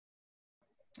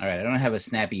All right, I don't have a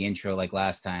snappy intro like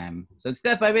last time, so it's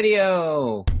Death by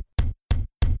Video.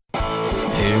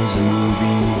 Here's a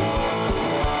movie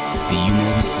you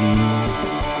never seen.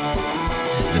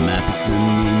 There might be some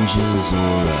ninjas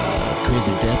or a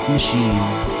crazy death machine.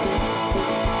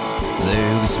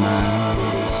 There'll be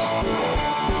smiles,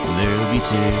 there'll be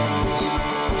tears.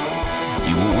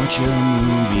 You won't watch a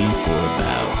movie for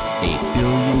about 8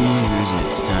 billion years.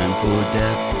 It's time for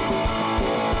Death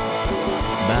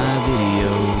by Video.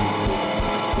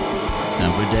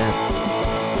 Time for Death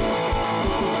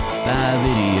by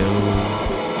Video.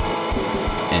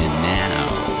 And now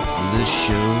the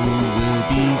show will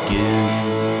begin.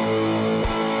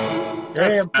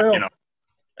 Hey, I'm Phil.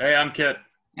 Hey, I'm Kit.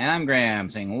 And I'm Graham,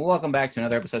 saying welcome back to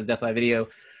another episode of Death by Video.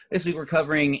 This week we're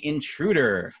covering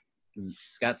Intruder,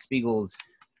 Scott Spiegel's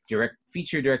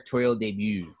feature directorial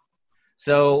debut.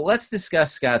 So let's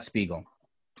discuss Scott Spiegel.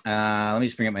 Let me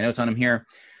just bring up my notes on him here.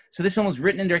 So this film was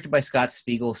written and directed by Scott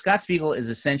Spiegel. Scott Spiegel is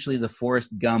essentially the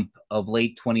Forrest Gump of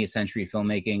late 20th century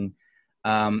filmmaking.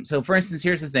 So for instance,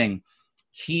 here's the thing.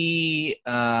 He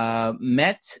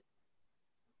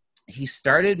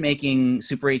started making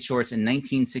Super 8 shorts in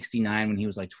 1969 when he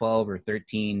was like 12 or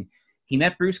 13. He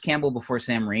met Bruce Campbell before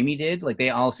Sam Raimi did.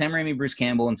 Sam Raimi, Bruce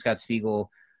Campbell, and Scott Spiegel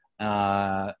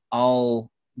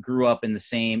all grew up in the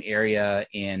same area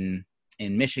in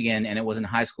Michigan, and it was in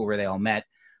high school where they all met.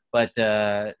 But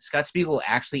Scott Spiegel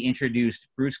actually introduced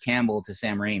Bruce Campbell to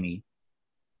Sam Raimi.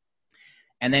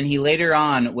 And then he later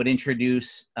on would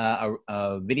introduce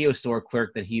a video store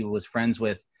clerk that he was friends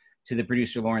with to the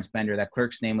producer Lawrence Bender. That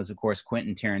clerk's name was, of course,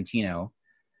 Quentin Tarantino.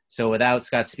 So without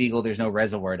Scott Spiegel, there's no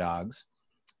Reservoir Dogs.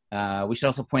 We should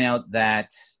also point out that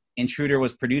Intruder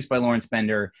was produced by Lawrence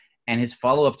Bender, and his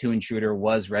follow-up to Intruder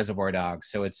was Reservoir Dogs.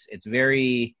 So it's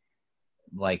very,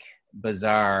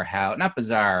 bizarre how, not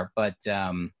bizarre, but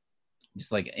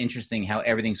just interesting how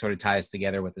everything sort of ties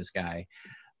together with this guy.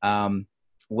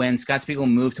 When Scott Spiegel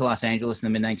moved to Los Angeles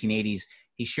in the mid-1980s,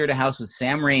 he shared a house with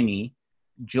Sam Raimi,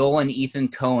 Joel and Ethan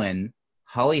Coen,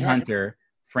 Holly Hunter,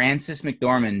 Frances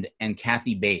McDormand, and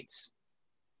Kathy Bates.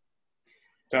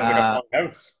 Sounds like a fun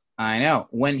house. I know.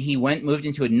 When he moved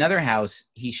into another house,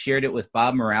 he shared it with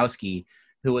Bob Murawski,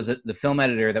 who was the film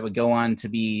editor that would go on to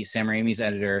be Sam Raimi's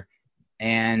editor.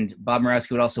 And Bob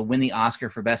Murawski would also win the Oscar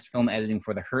for Best Film Editing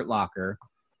for The Hurt Locker.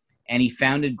 And he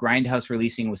founded Grindhouse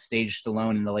Releasing with Stage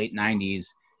Stallone in the late 90s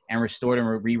and restored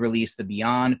and re-released the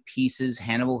Beyond, Pieces,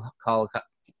 Cannibal Holocaust,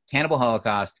 Cannibal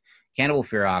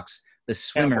Ferox, The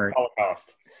Swimmer,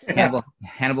 Hannibal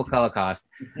Holocaust,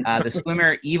 The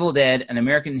Swimmer, Evil Dead, An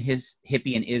American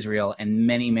Hippie in Israel, and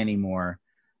many, many more.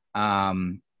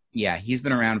 He's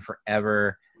been around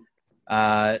forever.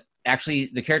 Actually,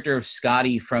 the character of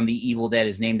Scotty from The Evil Dead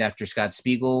is named after Scott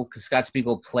Spiegel, because Scott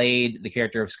Spiegel played the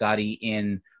character of Scotty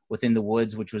in Within the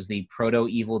Woods, which was the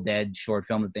proto-Evil Dead short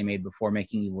film that they made before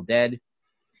making Evil Dead.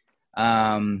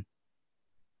 What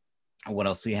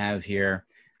else do we have here?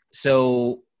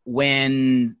 So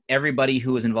when everybody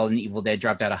who was involved in Evil Dead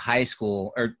dropped out of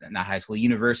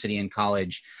university and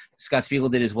college, Scott Spiegel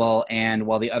did as well. And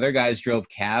while the other guys drove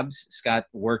cabs, Scott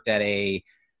worked at a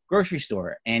grocery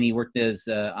store, and he worked as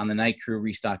on the night crew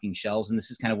restocking shelves. And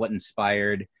this is kind of what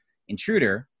inspired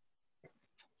Intruder.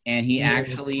 And he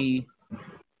actually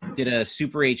did a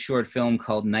Super 8 short film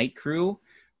called Night Crew,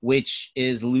 which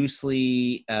is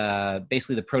loosely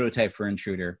basically the prototype for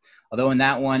Intruder. Although in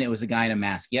that one, it was a guy in a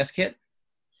mask. Yes, Kit?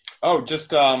 Oh,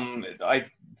 just, I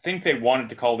think they wanted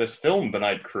to call this film The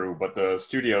Night Crew, but the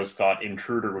studios thought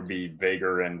Intruder would be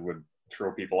vaguer and would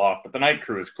throw people off. But The Night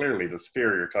Crew is clearly the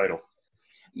superior title.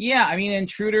 Yeah, I mean,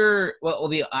 Intruder, well,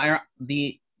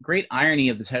 the great irony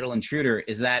of the title Intruder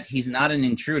is that he's not an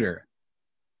intruder.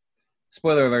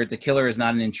 Spoiler alert, the killer is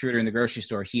not an intruder in the grocery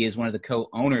store. He is one of the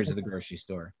co-owners of the grocery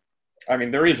store. I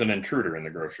mean, there is an intruder in the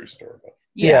grocery store. But...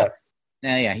 Yeah.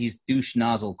 Yes. He's douche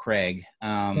nozzle Craig.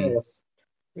 Yes.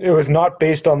 It was not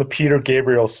based on the Peter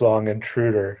Gabriel song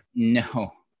Intruder.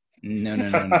 No.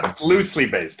 It's loosely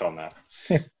based on that.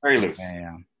 Very loose.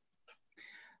 Yeah.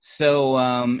 So,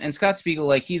 and Scott Spiegel,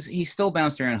 he's still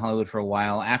bounced around Hollywood for a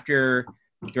while. After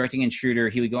directing Intruder,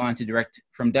 he would go on to direct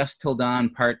From Dusk Till Dawn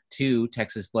Part 2,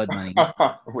 Texas Blood Money.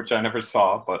 Which I never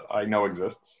saw, but I know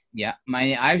exists. Yeah,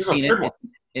 I've seen it.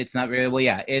 It's not very well.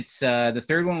 Yeah, it's the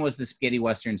third one was the spaghetti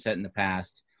western set in the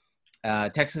past.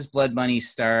 Texas Blood Money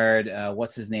starred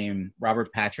what's his name,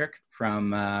 Robert Patrick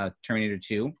from Terminator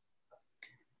 2.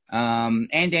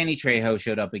 And Danny Trejo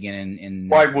showed up again in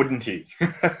Why wouldn't he?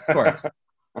 Of course.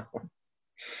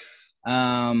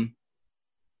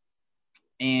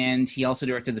 And he also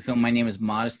directed the film My Name is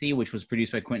Modesty, which was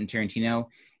produced by Quentin Tarantino.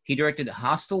 He directed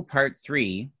Hostel Part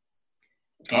 3.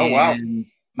 Oh, wow.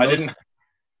 I didn't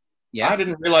Yes,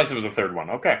 realize there was a third one.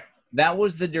 Okay. that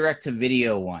was the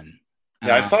direct-to-video one.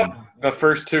 Yeah, I saw the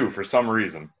first two for some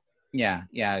reason. Yeah.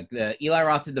 Eli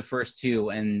Roth did the first two,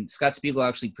 and Scott Spiegel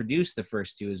actually produced the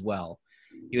first two as well.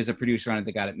 He was a producer on it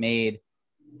that got it made.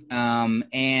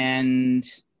 And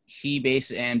he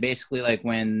basically like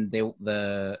when they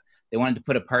wanted to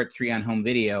put a part 3 on home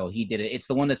video, he did it. It's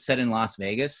the one that's set in Las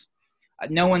Vegas.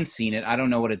 No one's seen it. I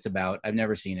don't know what it's about. I've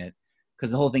never seen it.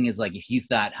 Because the whole thing is like, if you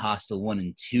thought Hostel 1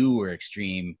 and 2 were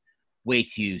extreme,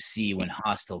 wait till you see when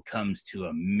Hostel comes to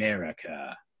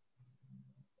America.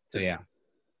 So, yeah.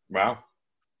 Wow.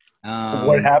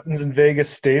 What happens in Vegas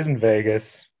stays in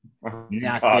Vegas.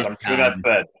 Not God, this I'm sure time. that's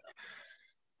said.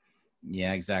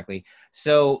 Yeah, exactly.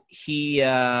 So he's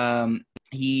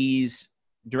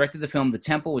directed the film The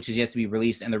Temple, which is yet to be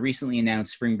released, and the recently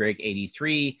announced Spring Break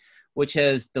 '83, which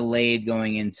has delayed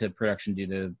going into production due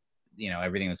to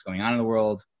everything that's going on in the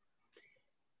world.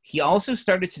 He also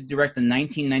started to direct the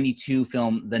 1992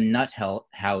 film The Nut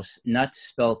House, Nut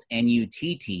spelt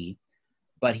N-U-T-T,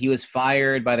 but he was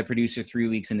fired by the producer 3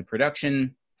 weeks into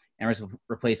production and was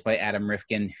replaced by Adam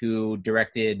Rifkin, who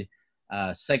directed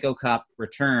Psycho Cop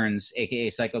Returns, aka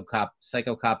Psycho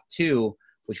Cop 2,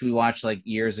 which we watched like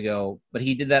years ago, but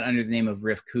he did that under the name of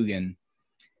Riff Coogan.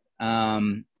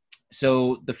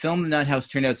 So the film The Nut House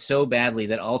turned out so badly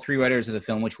that all 3 writers of the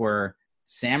film, which were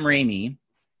Sam Raimi,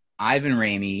 Ivan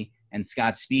Raimi, and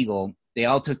Scott Spiegel, they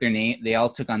all took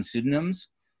on pseudonyms.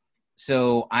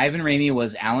 So Ivan Raimi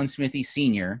was Alan Smithy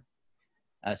Sr.,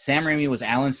 Sam Raimi was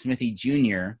Alan Smithy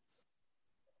Jr.,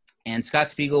 and Scott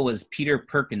Spiegel was Peter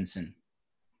Perkinson.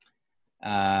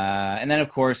 And then, of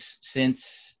course,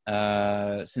 since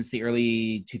the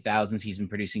early 2000s, he's been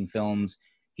producing films.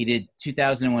 He did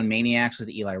 2001 Maniacs with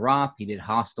Eli Roth. He did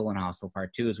Hostel and Hostel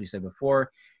Part 2, as we said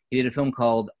before. He did a film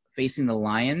called Facing the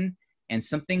Lion and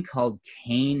something called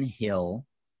Cane Hill.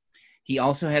 He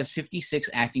also has 56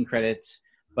 acting credits,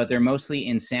 but they're mostly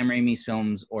in Sam Raimi's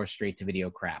films or straight-to-video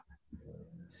crap.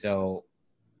 So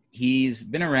he's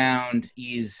been around.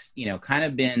 He's, kind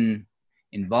of been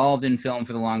involved in film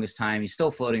for the longest time. He's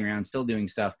still floating around, still doing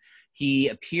stuff. He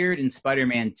appeared in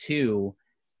Spider-Man 2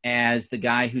 as the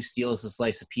guy who steals a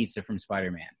slice of pizza from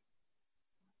Spider-Man.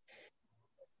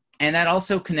 And that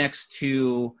also connects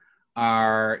to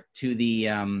one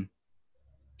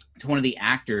of the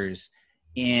actors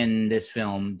in this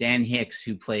film, Dan Hicks,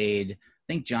 who played, I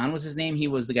think John was his name. He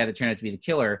was the guy that turned out to be the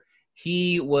killer.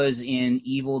 He was in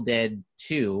Evil Dead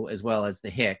 2 as well as the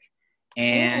Hick.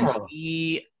 And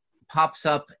he pops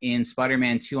up in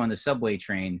Spider-Man 2 on the subway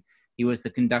train. He was the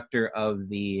conductor of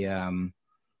the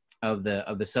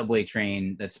subway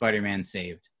train that Spider-Man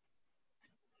saved.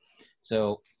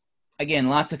 So, again,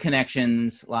 lots of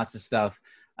connections, lots of stuff.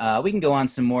 We can go on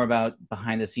some more about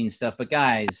behind-the-scenes stuff. But,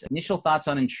 guys, initial thoughts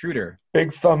on Intruder?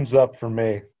 Big thumbs up for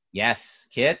me. Yes.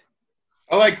 Kit?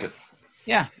 I liked it.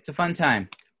 Yeah, it's a fun time.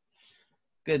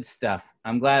 Good stuff.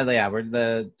 I'm glad. Yeah, we're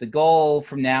the goal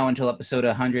from now until episode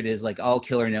 100 is like all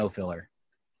killer, no filler.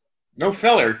 No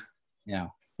filler? Yeah.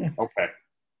 Okay.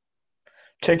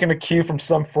 Taking a cue from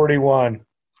Sum 41.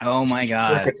 Oh, my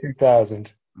God. Circa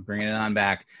 2000. I'm bringing it on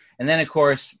back. And then, of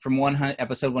course, from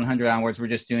episode 100 onwards, we're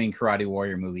just doing Karate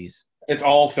Warrior movies. It's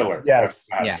all filler. Yes.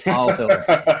 Yeah, all filler.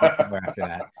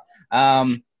 After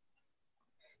that.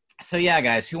 So, yeah,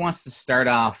 guys, who wants to start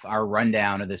off our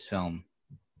rundown of this film?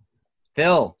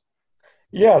 Phil.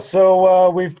 Yeah, so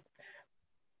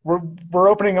we're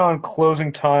opening on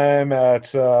closing time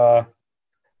at a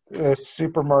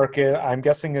supermarket. I'm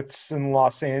guessing it's in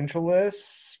Los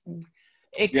Angeles.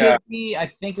 It could be. I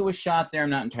think it was shot there. I'm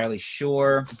not entirely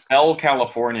sure. Bell,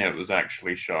 California, it was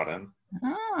actually shot in.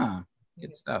 Ah,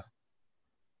 good stuff.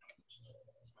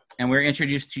 And we're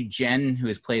introduced to Jen, who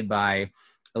is played by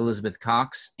Elizabeth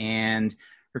Cox, and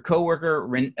her co-worker,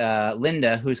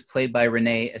 Linda, who's played by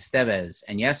Renee Estevez.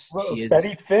 And yes, she is...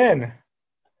 Betty Finn.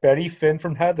 Betty Finn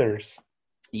from Heathers.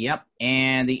 Yep.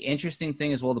 And the interesting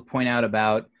thing as well to point out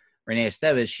about Renee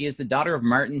Estevez, she is the daughter of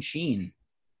Martin Sheen.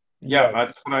 Yeah,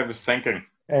 that's what I was thinking.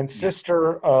 And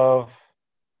sister of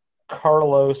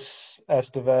Carlos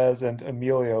Estevez and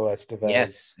Emilio Estevez.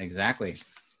 Yes, exactly.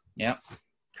 Yep.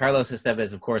 Carlos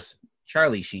Estevez, of course,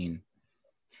 Charlie Sheen.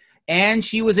 And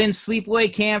she was in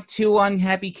Sleepaway Camp 2 on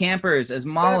Happy Campers as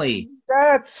Molly.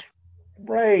 That's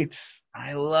right.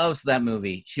 I love that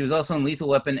movie. She was also in Lethal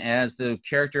Weapon as the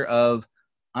character of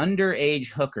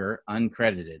underage hooker,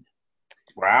 uncredited.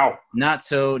 Wow. Not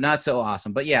so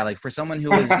awesome. But yeah, like for someone who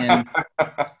was in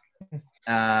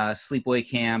Sleepaway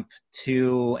Camp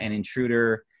 2 and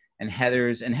Intruder and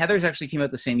Heathers actually came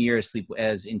out the same year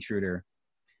as Intruder.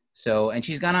 So, and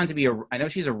she's gone on to be I know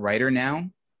she's a writer now.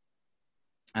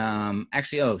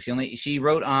 She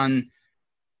wrote on,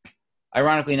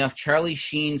 ironically enough, Charlie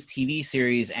Sheen's TV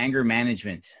series Anger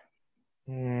Management.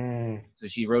 So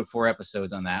she wrote 4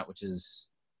 episodes on that, which is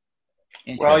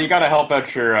interesting. Well, you got to help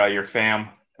out your fam.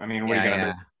 I mean, what are you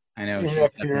gonna do? I know. Even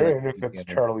if it's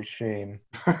Charlie Sheen.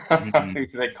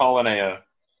 They call in a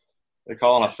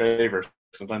favor.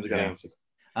 Sometimes you gotta answer.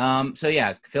 So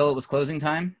yeah, Phil, it was closing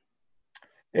time.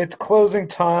 It's closing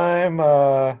time.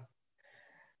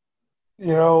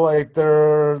 Like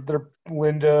they're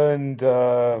Linda and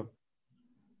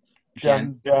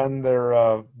Jen.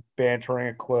 They're bantering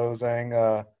at closing.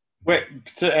 I'm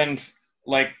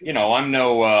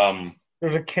no.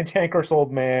 There's a cantankerous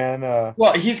old man.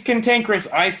 Well, he's cantankerous,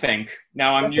 I think.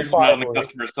 Now, I'm usually not on the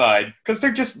customer side.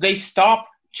 Because they stop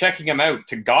checking him out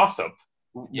to gossip.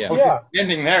 Yeah. He's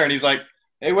standing there, and he's like,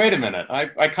 hey, wait a minute.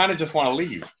 I kind of just want to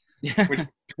leave.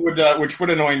 Which would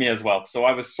annoy me as well. So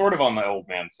I was sort of on the old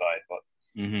man side. But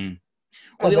and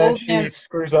then she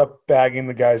screws up bagging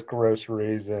the guy's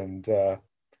groceries, and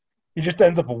he just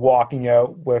ends up walking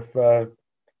out with the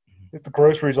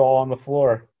groceries all on the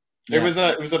floor. Yeah.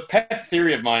 It was a pet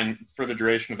theory of mine for the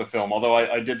duration of the film, although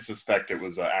I did suspect it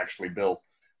was actually Bill.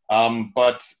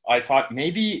 But I thought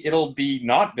maybe it'll be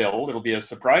not Bill. It'll be a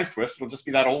surprise twist. It'll just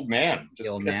be that old man. The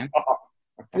old man? Off.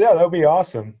 Yeah, that would be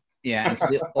awesome. Yeah, and so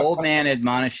the old man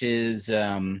admonishes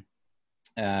a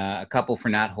couple for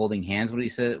not holding hands. What did he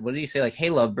say? What did he say? Like, hey,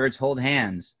 lovebirds, hold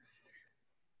hands.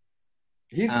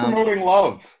 He's promoting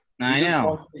love. I He know.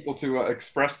 wants people to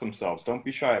express themselves. Don't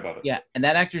be shy about it. Yeah, and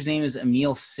that actor's name is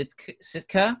Emil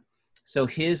Sitka. So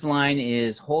his line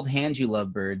is, hold hands, you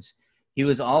lovebirds. He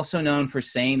was also known for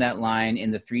saying that line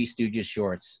in the Three Stooges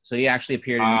shorts. So he actually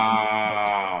appeared in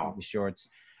the shorts.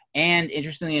 And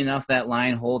interestingly enough, that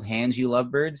line, hold hands, you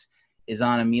lovebirds, is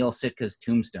on Emil Sitka's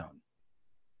tombstone.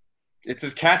 It's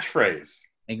his catchphrase.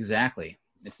 Exactly.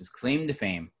 It's his claim to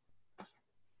fame.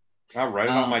 I'll write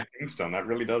it on my tombstone. That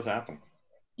really does happen.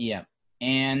 Yeah.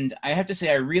 And I have to say,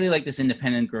 I really like this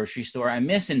independent grocery store. I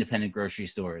miss independent grocery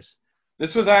stores.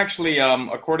 This was actually,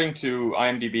 according to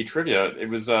IMDb trivia, it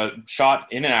was shot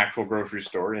in an actual grocery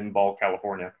store in Ball,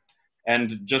 California.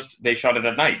 And they shot it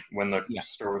at night when the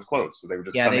store was closed. So they would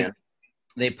just come in.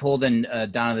 They pulled in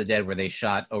Dawn of the Dead where they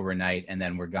shot overnight and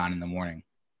then were gone in the morning.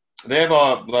 They have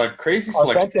a crazy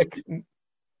selection.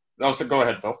 Oh, so go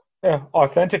ahead, Phil. Yeah,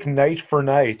 authentic night for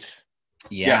night.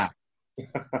 Yeah.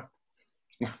 Yes.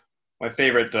 My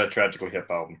favorite Tragically Hip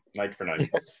album, Night for Night.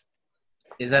 Yes.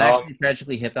 Is that actually a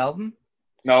Tragically Hip album?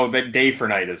 No, Day for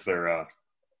Night is their... Oh,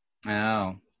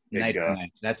 Night for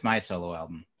Night. That's my solo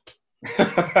album.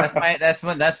 That's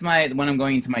when I'm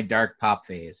going into my dark pop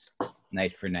phase.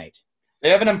 Night for Night.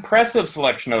 They have an impressive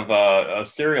selection of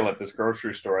cereal at this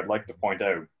grocery store, I'd like to point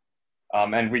out.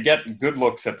 And we get good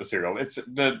looks at the cereal.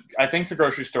 I think the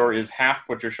grocery store is half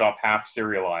butcher shop, half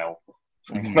cereal aisle,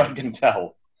 from what I can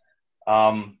tell.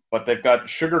 But they've got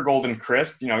Sugar Golden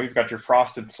Crisp. You've got your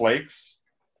Frosted Flakes.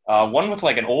 One with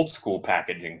like an old school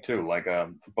packaging too, like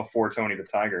before Tony the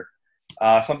Tiger.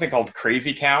 Something called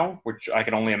Crazy Cow, which I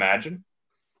can only imagine.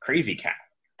 Crazy Cow.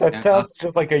 That sounds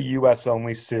just like a U.S.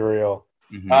 only cereal.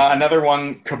 Another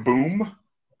one, Kaboom.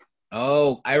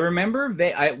 Oh, I remember.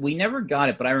 We never got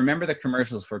it, but I remember the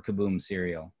commercials for Kaboom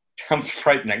cereal. Sounds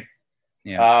frightening.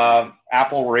 Yeah.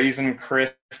 Apple Raisin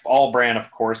Crisp, all bran,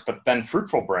 of course, but then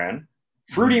Fruitful brand.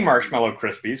 Fruity Marshmallow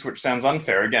Krispies, which sounds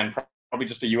unfair. Again, probably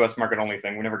just a U.S. market only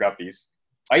thing. We never got these.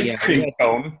 Ice Cream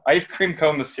Cone,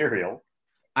 the cereal.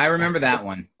 I remember that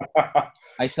one.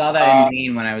 I saw that in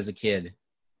Maine when I was a kid.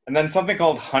 And then something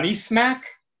called Honey Smack.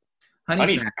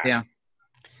 Honey Smack, yeah.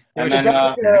 And is then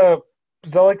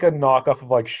is that like a knockoff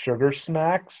of like Sugar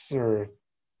Smacks or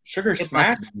Sugar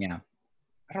Smacks? Yeah.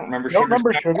 I don't remember. You don't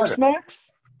remember Sugar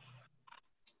Smacks?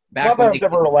 Not that I was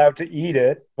ever allowed to eat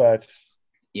it, but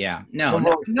yeah, no. In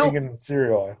the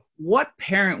cereal. What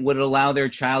parent would allow their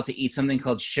child to eat something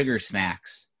called Sugar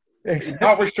Smacks? Exactly.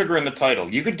 Not with sugar in the title.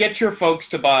 You could get your folks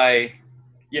to buy,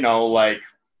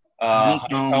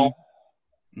 honeycomb.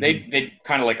 They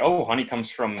kind of like, oh, honey comes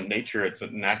from nature. It's a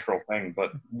natural thing.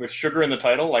 But with sugar in the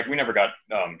title, like we never got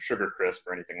Sugar Crisp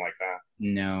or anything like that.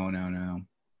 No.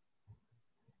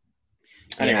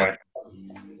 Anyway,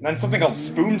 and then something called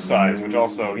Spoon Size, which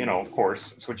also, of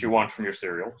course, it's what you want from your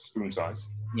cereal. Spoon size.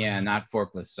 Yeah, not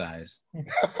forklift size.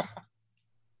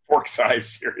 Fork size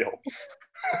cereal.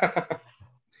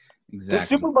 Exactly. The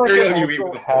supermarket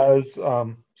also has,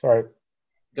 sorry.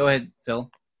 Go ahead, Phil.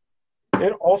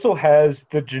 It also has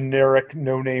the generic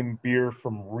no-name beer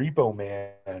from Repo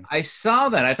Man. I saw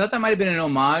that. I thought that might have been an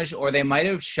homage, or they might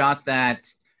have shot that.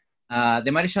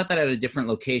 They might have shot that at a different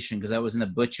location because that was in the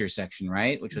butcher section,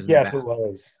 right? Which was it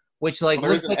was. which like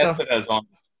Well, looked like a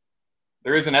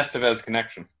there is an Estevez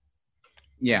connection.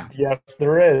 yeah. Yes,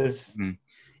 there is.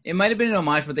 It might have been an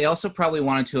homage, but they also probably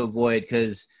wanted to avoid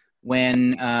because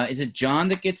when is it John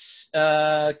that gets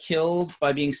killed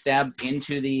by being stabbed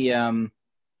into the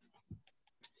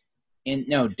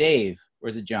Dave, or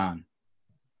is it John?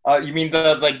 You mean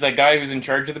the guy who's in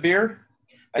charge of the beer?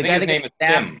 I think his name is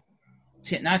Tim.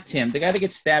 Not Tim. The guy that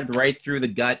gets stabbed right through the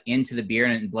gut into the beer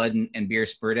and blood and beer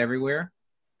spurt everywhere.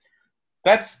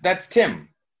 That's Tim.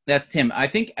 That's Tim. I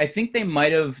think they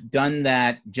might have done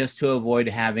that just to avoid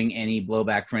having any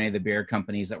blowback from any of the beer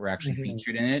companies that were actually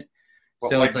featured in it.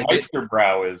 Well, so it's like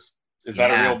Meisterbrow is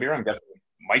that a real beer? I'm guessing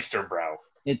Meisterbrow.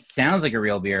 It sounds like a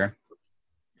real beer.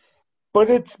 But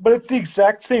it's the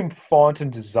exact same font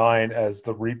and design as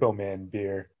the Repo Man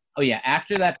beer. Oh yeah,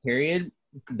 after that period,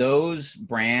 those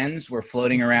brands were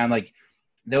floating around, like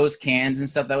those cans and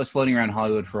stuff that was floating around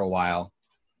Hollywood for a while.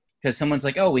 Because someone's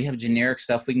like, oh, we have generic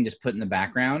stuff we can just put in the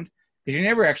background. Because you're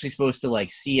never actually supposed to like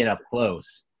see it up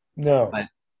close. No.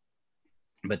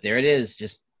 But there it is,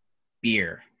 just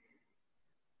beer.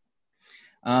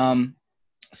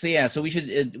 So yeah, so we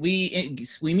should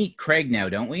we meet Craig now,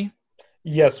 don't we?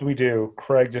 Yes, we do.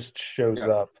 Craig just shows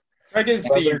up. Craig is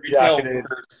the jacketed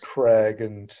Craig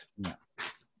and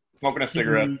smoking a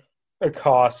cigarette.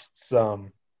 Accosts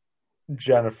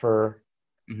Jennifer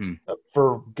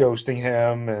for ghosting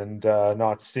him and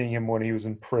not seeing him when he was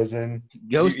in prison.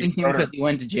 Ghosting him because he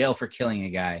went to jail for killing a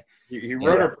guy. He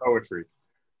wrote her poetry.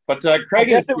 But Craig I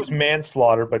guess it was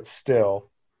manslaughter, but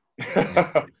still.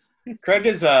 Craig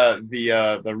is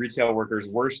the retail worker's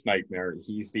worst nightmare.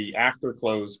 He's the after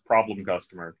close problem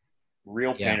customer.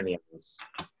 Real pain in the ass.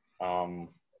 Oh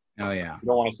yeah. You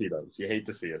don't want to see those. You hate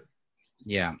to see it.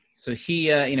 Yeah. So he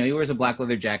he wears a black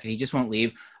leather jacket. He just won't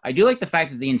leave. I do like the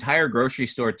fact that the entire grocery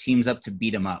store teams up to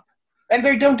beat him up. And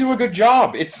they don't do a good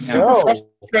job. It's super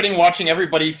frustrating watching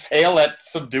everybody fail at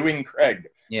subduing Craig.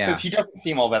 Yeah. Because he doesn't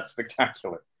seem all that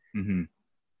spectacular. Mm-hmm.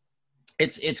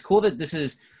 It's cool that this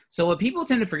is. So what people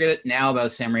tend to forget now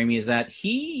about Sam Raimi is that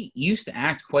he used to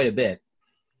act quite a bit.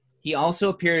 He also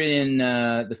appeared in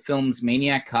the films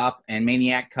Maniac Cop and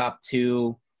Maniac Cop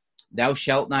 2, Thou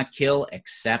Shalt Not Kill,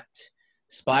 Except,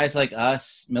 Spies Like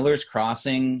Us, Miller's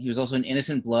Crossing. He was also in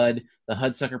Innocent Blood, The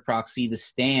Hudsucker Proxy, The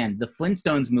Stand, the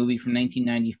Flintstones movie from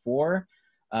 1994.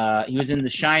 He was in The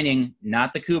Shining,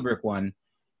 not the Kubrick one.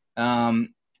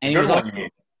 And he was also,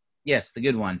 yes, the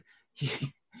good one.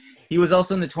 He was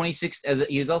also in the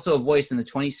he was also a voice in the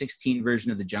 2016 version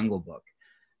of The Jungle Book.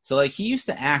 So like he used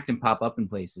to act and pop up in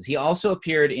places. He also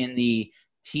appeared in the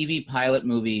TV pilot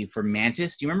movie for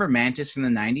Mantis. Do you remember Mantis from the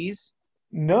 90s?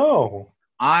 No.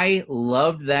 I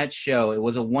loved that show. It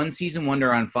was a one-season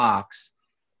wonder on Fox,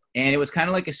 and it was kind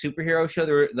of like a superhero show.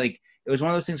 There were it was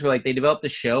one of those things where like they developed the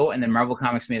show and then Marvel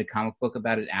Comics made a comic book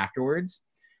about it afterwards.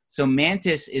 So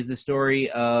Mantis is the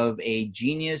story of a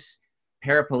genius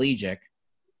paraplegic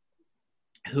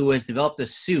who has developed a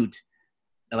suit,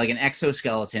 like an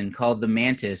exoskeleton called the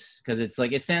Mantis, because it's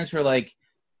like it stands for like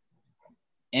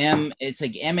it's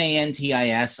like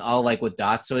MANTIS, all like with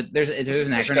dots. So there's an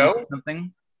acronym or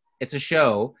something. It's a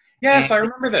show. Yes, I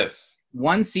remember this.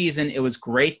 One season, it was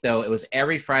great though. It was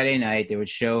every Friday night they would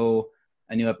show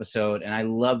a new episode, and I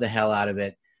loved the hell out of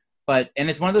it. And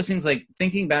it's one of those things like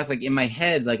thinking back, like in my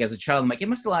head, like as a child, I'm like, it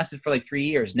must have lasted for like 3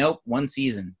 years. Nope, one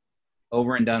season,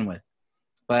 over and done with.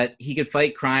 But he could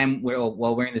fight crime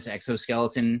while wearing this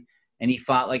exoskeleton, and he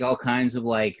fought like all kinds of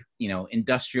like,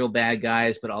 industrial bad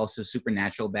guys, but also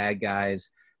supernatural bad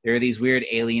guys. There are these weird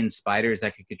alien spiders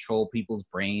that could control people's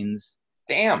brains.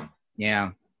 Damn.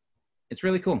 Yeah. It's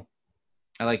really cool.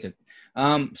 I liked it.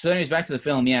 So anyways, back to the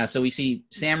film. Yeah. So we see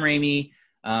Sam Raimi.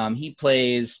 He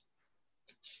plays,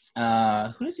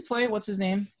 who does he play? What's his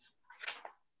name?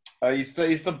 He's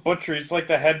the butcher. He's like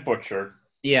the head butcher.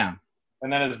 Yeah.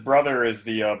 And then his brother is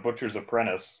the butcher's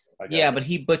apprentice, I guess. Yeah, but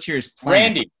he butchers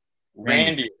plants.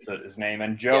 Randy is his name,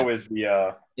 and Joe is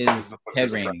the Ted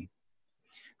Raimi,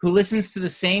 who listens to the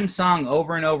same song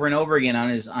over and over and over again on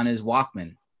his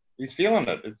Walkman. He's feeling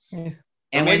it.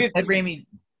 And when Ted Raimi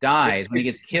dies, when he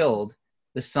gets killed,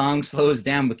 the song slows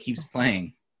down but keeps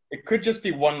playing. It could just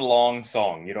be one long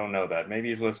song. You don't know that. Maybe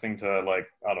he's listening to like,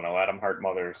 I don't know, Adam Hart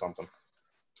Mother or something.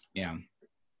 Yeah,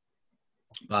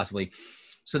 possibly.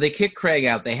 So they kick Craig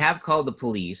out. They have called the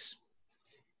police,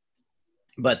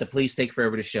 but the police take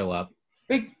forever to show up.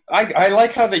 I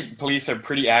like how the police are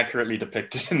pretty accurately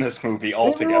depicted in this movie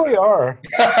altogether. They really are.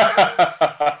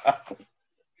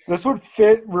 This would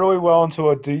fit really well into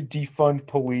a defund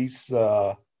police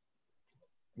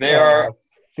they are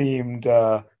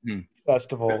themed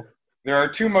festival. There are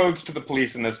two modes to the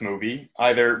police in this movie: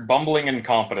 either bumbling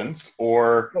incompetence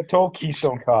or The total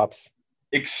Keystone Cops.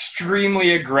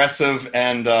 extremely aggressive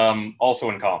and also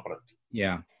incompetent.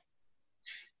 Yeah.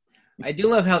 I do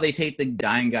love how they take the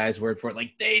dying guy's word for it.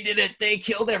 Like, they did it. They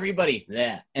killed everybody.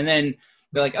 Yeah. And then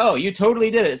they're like, oh, you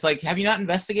totally did it. It's like, have you not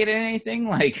investigated anything?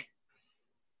 Like,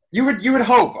 You would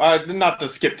hope, not to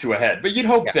skip too ahead, but you'd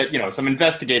hope that, some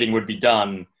investigating would be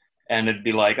done, and it'd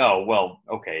be like, oh, well,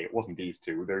 okay, it wasn't these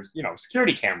two. There's,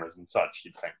 security cameras and such,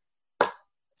 you'd think.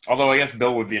 Although I guess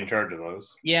Bill would be in charge of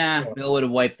those. Yeah. Bill would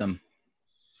have wiped them.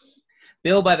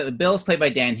 Bill's played by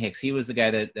Dan Hicks. He was the guy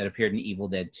that appeared in Evil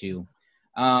Dead 2.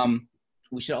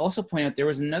 We should also point out there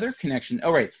was another connection.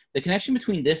 Oh, right. The connection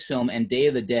between this film and Day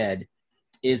of the Dead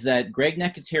is that Greg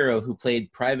Nicotero, who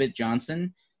played Private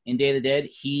Johnson in Day of the Dead,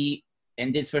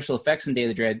 and did special effects in Day of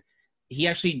the Dead.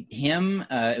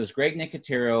 It was Greg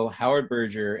Nicotero, Howard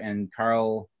Berger, and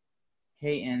Carl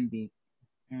KNB.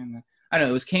 I don't know.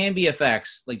 It was KNB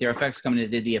Effects, like their effects company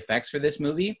that did the effects for this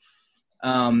movie.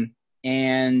 And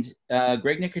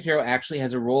Greg Nicotero actually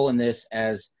has a role in this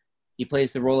as he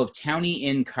plays the role of Townie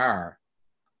in Carr.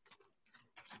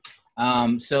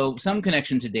 So some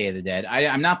connection to Day of the Dead.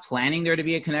 I'm not planning there to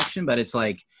be a connection, but it's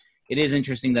like, it is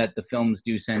interesting that the films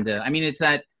do send it's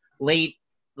that late,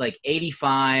 like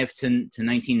 85 to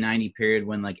 1990 period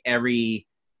when like everybody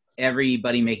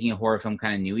making a horror film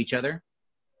kind of knew each other.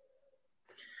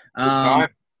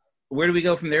 Where do we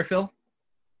go from there, Phil?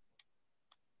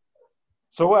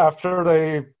 So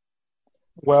after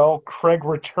Craig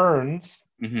returns.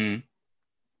 Mm-hmm.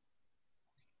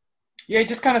 Yeah, he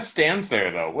just kind of stands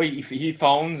there, though. Wait, he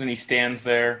phones and he stands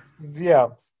there. Yeah.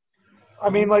 I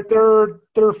mean, like, they're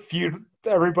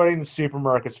everybody in the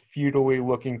supermarket's futilely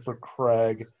looking for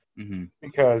Craig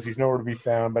because he's nowhere to be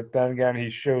found. But then again, he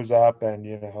shows up and,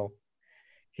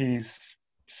 he's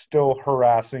still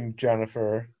harassing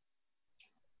Jennifer.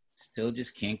 Still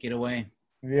just can't get away.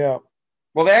 Yeah.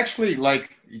 Well, they actually,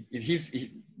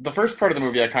 the first part of the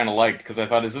movie I kind of liked because I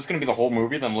thought, is this going to be the whole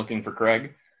movie, them looking for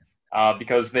Craig?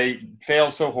 Because they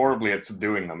fail so horribly at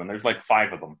subduing them, and there's like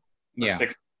 5 of them. Yeah.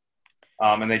 6.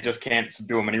 And they just can't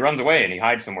subdue him, and he runs away, and he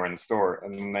hides somewhere in the store,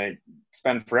 and then they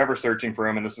spend forever searching for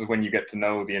him, and this is when you get to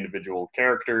know the individual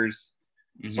characters,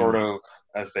 sort of,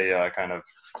 as they kind of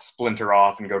splinter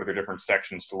off and go to their different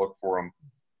sections to look for him.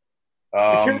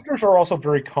 The characters are also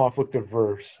very conflict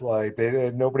averse. Like,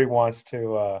 nobody wants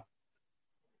to,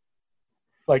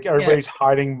 everybody's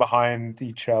hiding behind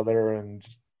each other, and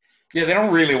yeah, they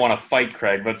don't really want to fight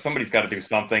Craig, but somebody's got to do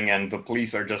something, and the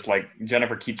police are just like,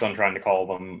 Jennifer keeps on trying to call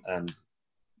them, and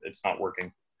it's not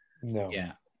working. No.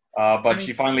 Yeah. But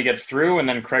she finally gets through, and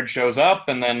then Craig shows up,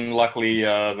 and then luckily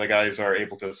the guys are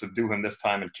able to subdue him this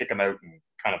time and kick him out and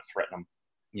kind of threaten him.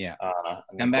 Yeah.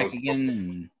 Come back again,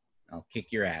 and I'll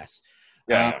kick your ass.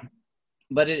 Yeah.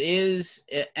 But it is,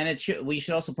 and we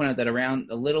should also point out that around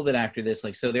a little bit after this,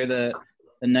 like, so they're the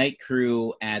night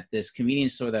crew at this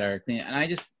convenience store that are cleaning, and a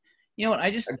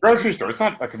grocery store. It's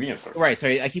not a convenience store. Right.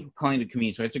 Sorry, I keep calling it a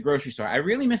convenience store. It's a grocery store. I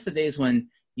really miss the days when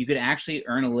you could actually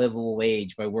earn a livable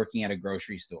wage by working at a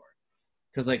grocery store.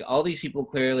 Because, like, all these people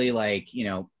clearly, like,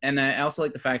 and I also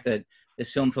like the fact that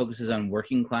this film focuses on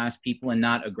working class people and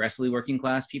not aggressively working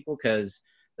class people, because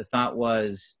the thought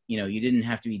was, you didn't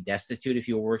have to be destitute if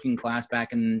you were working class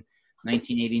back in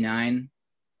 1989.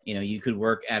 You could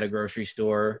work at a grocery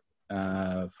store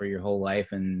for your whole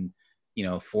life and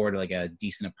afford like a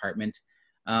decent apartment.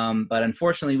 But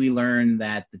unfortunately, we learned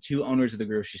that the 2 owners of the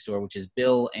grocery store, which is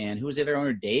Bill and who was the other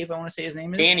owner? Dave, I want to say his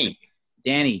name is?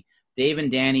 Danny. Dave and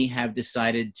Danny have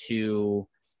decided to,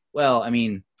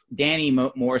 Danny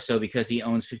more so because he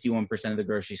owns 51% of the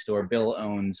grocery store. Bill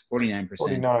owns 49%.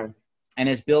 49. And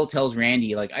as Bill tells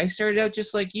Randy, like, I started out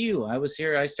just like you. I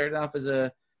started off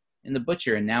in the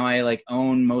butcher, and now I like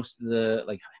own most of the,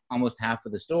 like, almost half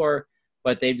of the store.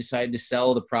 But they've decided to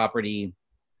sell the property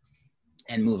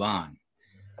and move on.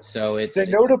 So it's a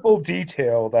notable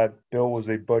detail that Bill was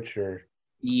a butcher.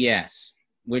 Yes,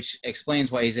 which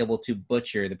explains why he's able to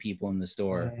butcher the people in the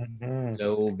store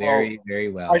so very, very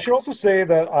well. I should also say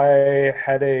that I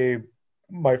had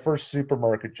my first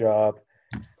supermarket job.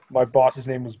 My boss's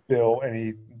name was Bill, and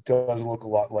he does look a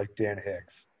lot like Dan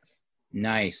Hicks.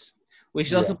 Nice. We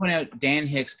should also point out Dan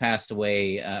Hicks passed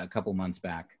away a couple months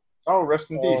back. Oh, rest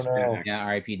in peace. No. Yeah,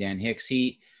 R.I.P. Dan Hicks.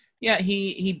 He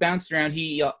bounced around.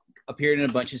 He appeared in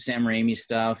a bunch of Sam Raimi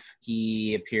stuff.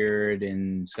 He appeared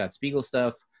in Scott Spiegel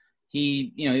stuff.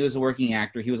 He was a working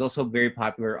actor. He was also very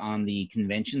popular on the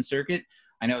convention circuit.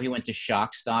 I know he went to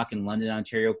Shock Stock in London,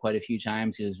 Ontario quite a few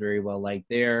times. He was very well liked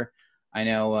there. I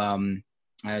know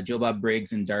Joe Bob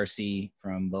Briggs and Darcy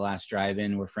from The Last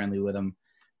Drive-In were friendly with him.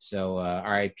 So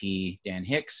R.I.P. Dan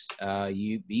Hicks.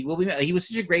 He was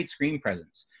such a great screen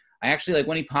presence. I actually, like,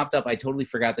 when he popped up, I totally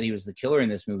forgot that he was the killer in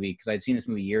this movie because I'd seen this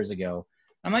movie years ago.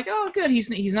 I'm like, oh, good.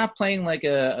 He's not playing like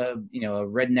a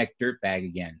redneck dirtbag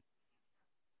again.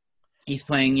 He's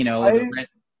playing,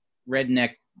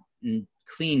 redneck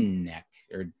clean neck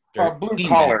or blue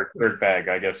collar dirtbag,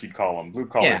 I guess you'd call him. Blue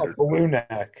collar. Yeah, blue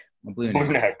neck. Blue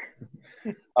neck.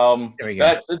 There we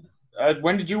go.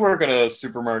 When did you work at a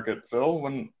supermarket,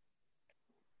 Phil?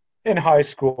 In high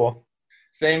school.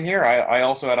 Same here. I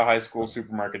also had a high school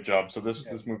supermarket job. So this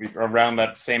movie around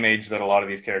that same age that a lot of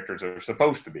these characters are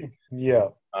supposed to be. Yeah.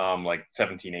 Like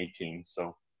 17, 18.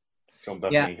 So film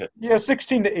definitely hit. Yeah,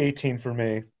 16 to 18 for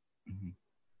me. Mm-hmm.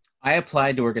 I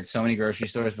applied to work at so many grocery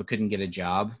stores but couldn't get a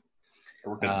job. I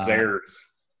worked at Zehrs.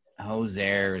 Oh,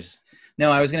 Zehrs.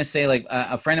 No, I was going to say, like,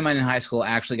 a friend of mine in high school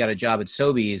actually got a job at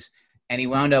Sobeys, and he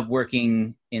wound up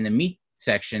working in the meat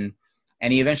section,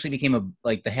 and he eventually became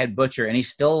the head butcher, and he's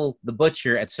still the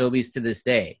butcher at Sobeys to this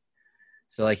day.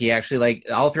 So, like, he actually, like,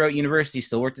 all throughout university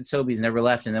still worked at Sobeys, never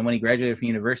left, and then when he graduated from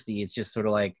university, it's just sort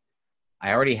of like,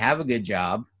 I already have a good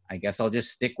job. I guess I'll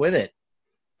just stick with it.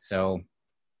 So,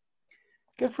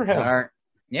 good for him.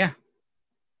 Yeah.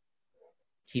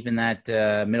 Keeping that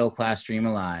middle-class dream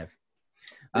alive.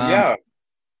 Yeah.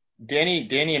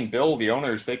 Danny and Bill, the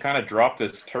owners, they kind of dropped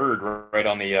this turd right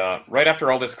on the right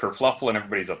after all this kerfluffle and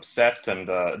everybody's upset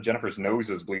and Jennifer's nose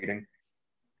is bleeding.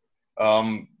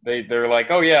 They're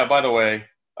like, oh yeah, by the way,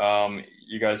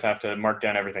 you guys have to mark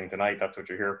down everything tonight. That's what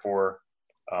you're here for.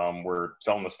 We're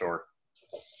selling the store.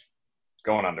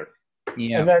 Going under.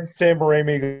 Yeah. And then Sam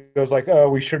Raimi goes like, oh,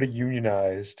 we should have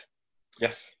unionized.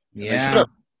 Yes. Yeah.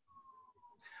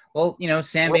 Well,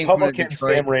 Sam being Republican from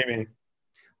Detroit, Sam Raimi.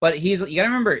 But you got to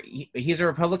remember, he's a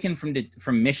Republican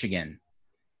from Michigan.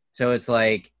 So it's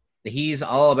like he's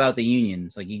all about the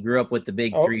unions. Like he grew up with the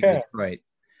big three in Detroit.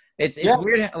 It's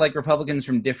weird, like Republicans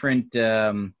from different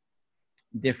parts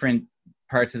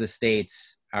of the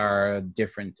states are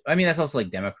different. I mean, that's also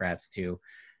like Democrats too.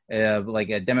 Like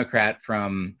a Democrat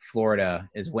from Florida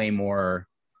is way more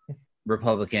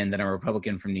Republican than a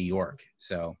Republican from New York.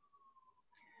 So,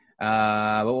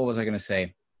 but what was I going to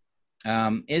say?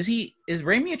 Is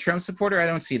Raimi a Trump supporter? I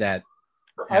don't see that.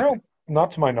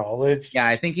 Not to my knowledge. Yeah,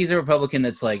 I think he's a Republican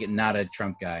that's like not a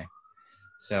Trump guy.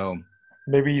 So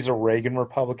maybe he's a Reagan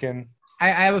Republican. I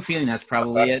have a feeling that's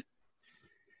probably it.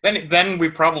 Then we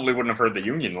probably wouldn't have heard the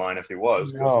union line if he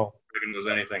was. No. Reagan was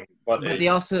anything. But they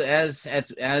also,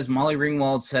 as Molly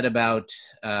Ringwald said about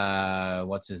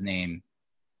what's his name?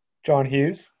 John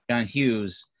Hughes. John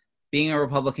Hughes, being a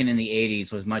Republican in the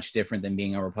 80s was much different than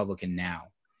being a Republican now.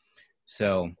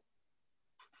 So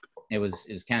it was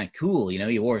kind of cool,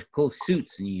 you wore cool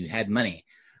suits and you had money.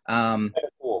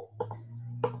 Cool.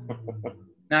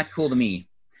 Not cool to me.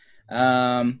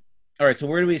 All right,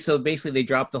 so basically they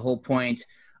dropped the whole point.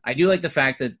 I do like the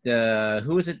fact that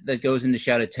who is it that goes in to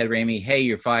shout at Ted Raimi, hey,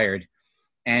 you're fired,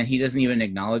 and he doesn't even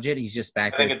acknowledge it. He's just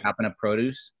back there chopping up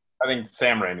produce. I think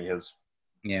Sam Raimi is.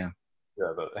 Yeah.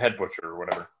 Yeah, the head butcher or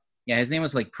whatever. Yeah, his name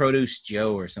was like Produce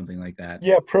Joe or something like that.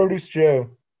 Yeah, Produce Joe.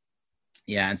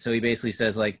 Yeah, and so he basically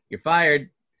says, like, you're fired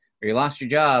or you lost your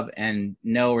job, and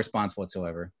no response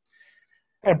whatsoever.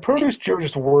 And Produce Joe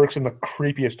just works in the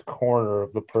creepiest corner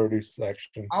of the produce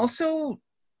section. Also,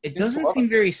 it doesn't seem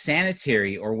very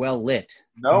sanitary or well lit.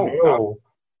 No.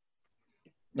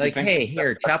 Like, hey,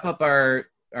 here, chop up our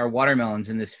watermelons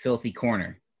in this filthy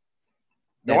corner.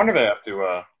 No wonder they have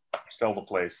to sell the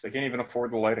place. They can't even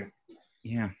afford the lighting.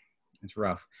 Yeah, it's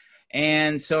rough.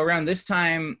 And so around this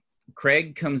time,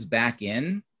 Craig comes back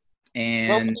in,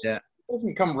 and he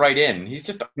doesn't come right in. He's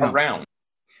just around.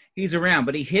 He's around,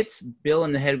 but he hits Bill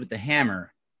in the head with the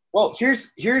hammer. Well,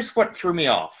 here's what threw me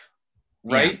off,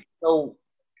 right? Yeah. So,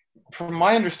 from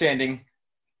my understanding,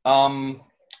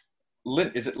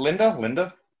 is it Linda?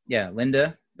 Linda? Yeah,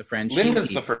 Linda, the friend. Linda's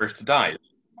the first to die.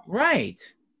 Right.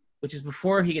 Which is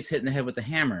before he gets hit in the head with the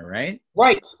hammer, right?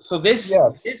 Right. So this,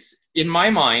 in my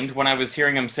mind, when I was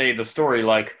hearing him say the story,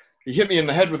 like, he hit me in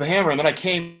the head with a hammer, and then I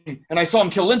came and I saw him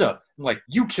kill Linda. I'm like,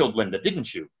 you killed Linda,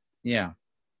 didn't you? Yeah.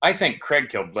 I think Craig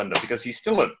killed Linda because he's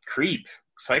still a creep,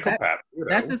 psychopath.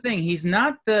 That's the thing. He's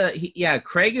not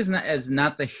Craig is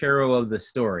not the hero of the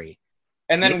story.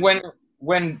 And then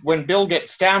when Bill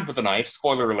gets stabbed with a knife,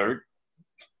 spoiler alert,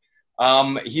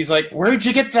 he's like, where'd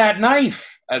you get that knife?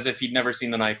 As if he'd never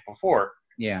seen the knife before.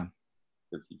 Yeah.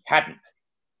 Because he hadn't.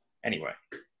 Anyway.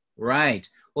 Right.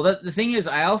 Well, the thing is,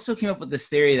 I also came up with this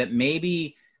theory that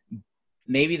maybe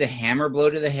the hammer blow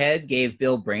to the head gave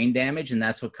Bill brain damage, and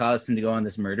that's what caused him to go on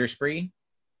this murder spree.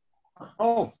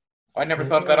 Oh, I never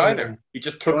thought of that either. He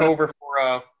just took over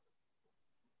for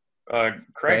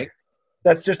Craig.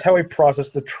 That's just how he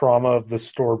processed the trauma of the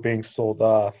store being sold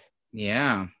off.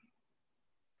 Yeah.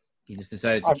 He just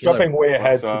decided to I'm kill her. jumping way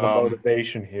ahead to the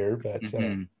motivation here, but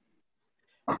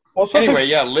also anyway,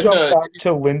 jump back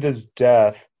to Linda's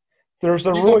death. There's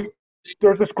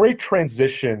this great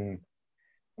transition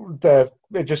that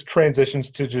it just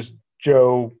transitions to just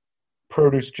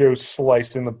Produce Joe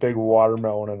slicing the big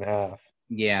watermelon in half.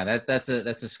 Yeah, that's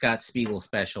a Scott Spiegel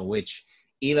special, which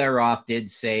Eli Roth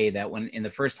did say that when in the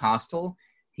first Hostel,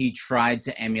 he tried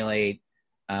to emulate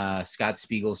Scott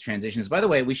Spiegel's transitions. By the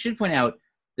way, we should point out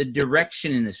the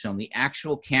direction in this film, the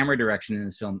actual camera direction in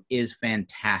this film is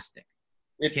fantastic.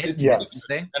 Yes.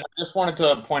 And I just wanted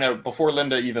to point out, before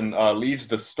Linda even leaves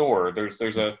the store, there's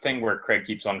a thing where Craig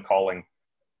keeps on calling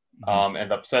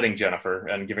and upsetting Jennifer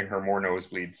and giving her more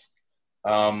nosebleeds.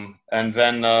 And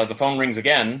then the phone rings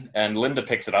again, and Linda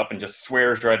picks it up and just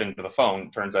swears right into the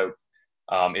phone. Turns out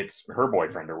it's her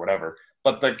boyfriend or whatever.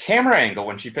 But the camera angle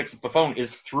when she picks up the phone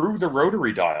is through the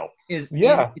rotary dial. It's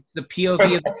the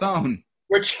POV of the phone.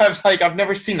 Which I've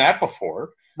never seen that before.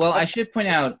 Well, I should point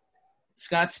out,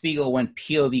 Scott Spiegel went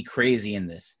POV crazy in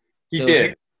this. He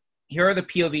did. Here are the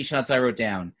POV shots I wrote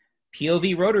down.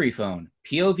 POV rotary phone,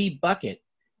 POV bucket,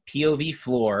 POV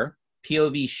floor,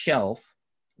 POV shelf,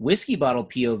 whiskey bottle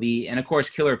POV, and of course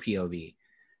killer POV.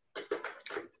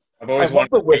 I've always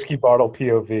wanted the whiskey bottle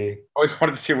POV. Always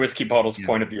wanted to see a whiskey bottle's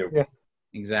point of view. Yeah,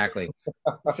 exactly.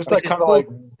 It's just that kind of like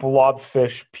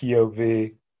blobfish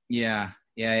POV. Yeah.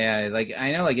 Like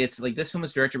I know, like it's like this film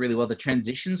is directed really well. The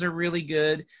transitions are really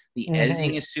good. The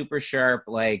editing is super sharp.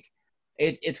 Like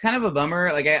it's kind of a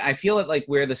bummer. Like I feel like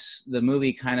where the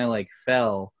movie kind of like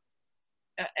fell,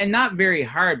 and not very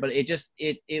hard, but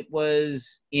it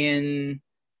was in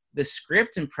the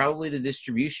script and probably the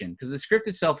distribution, because the script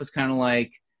itself is kind of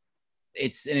like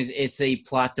it's a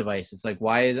plot device. It's like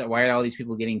why are all these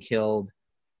people getting killed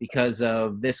because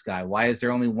of this guy? Why is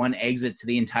there only one exit to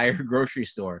the entire grocery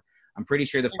store? I'm pretty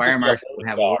sure the fire marshal would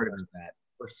have a word about that.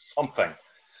 Or something.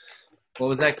 What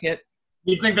was that, Kit?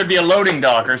 You'd think there'd be a loading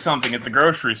dock or something. It's a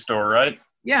grocery store, right?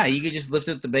 Yeah, you could just lift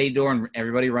up the bay door and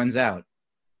everybody runs out.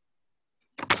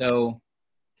 So,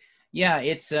 yeah,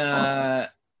 it's I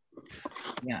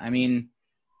mean,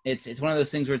 it's one of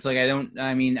those things where it's like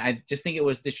I just think it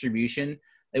was distribution.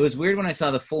 It was weird when I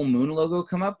saw the Full Moon logo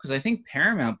come up, because I think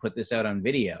Paramount put this out on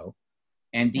video,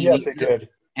 and DVD. Yes, they did.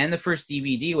 And the first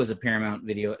DVD was a Paramount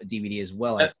video DVD as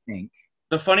well, I think.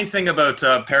 The funny thing about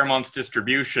Paramount's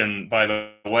distribution, by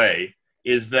the way,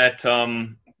 is that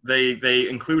they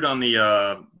include on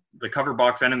the cover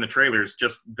box and in the trailers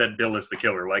just that Bill is the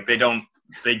killer. Like they don't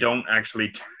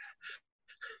actually.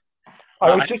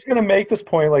 I was just gonna make this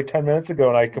point like 10 minutes ago,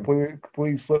 and I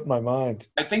completely slipped my mind.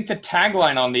 I think the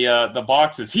tagline on the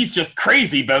box is "He's just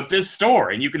crazy about this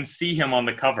store," and you can see him on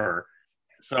the cover.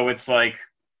 So it's like.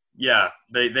 Yeah,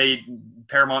 they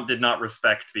Paramount did not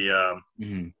respect the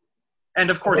and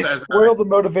of course they spoiled the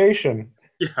motivation.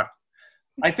 Yeah,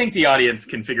 I think the audience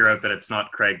can figure out that it's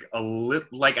not Craig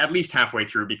like at least halfway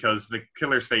through, because the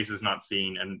killer's face is not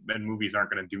seen, and movies aren't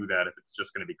going to do that if it's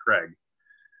just going to be Craig.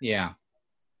 Yeah.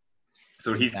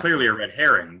 So he's clearly a red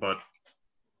herring, but.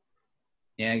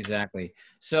 Yeah, exactly.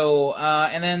 So,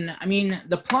 and then, I mean,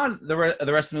 the plot, the rest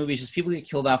of the movie is just people get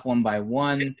killed off one by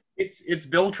one. It's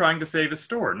Bill trying to save his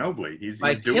store nobly. He's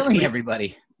killing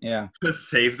everybody. Yeah. To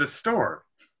save the store.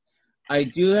 I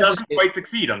do have doesn't quite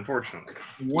succeed, unfortunately.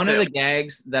 One of the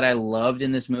gags that I loved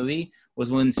in this movie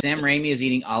was when Sam Raimi is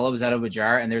eating olives out of a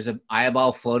jar, and there's an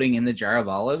eyeball floating in the jar of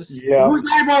olives. Yeah. Whose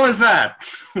eyeball is that?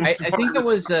 I think it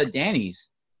was Danny's.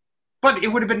 But it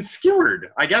would have been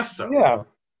skewered. I guess so. Yeah.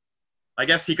 I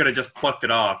guess he could have just plucked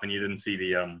it off, and you didn't see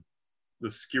the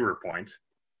skewer point,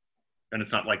 and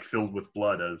it's not like filled with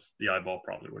blood as the eyeball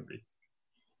probably would be.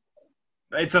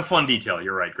 It's a fun detail.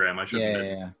 You're right, Graham. I shouldn't.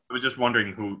 Yeah. I was just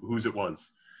wondering whose it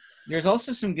was. There's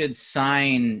also some good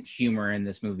sign humor in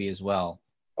this movie as well.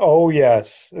 Oh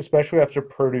yes, especially after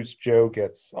Produce Joe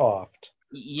gets offed.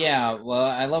 Yeah, well,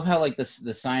 I love how like the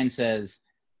sign says,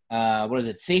 "What is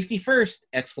it? Safety first!"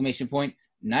 Exclamation point.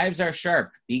 Knives are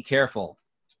sharp. Be careful.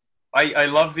 I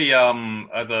love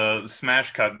the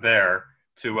smash cut there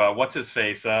to what's his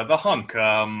face, the hunk,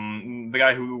 the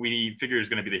guy who we figure is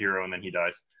going to be the hero, and then he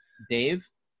dies. Dave,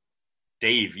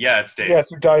 yeah, it's Dave. Yes,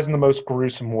 who dies in the most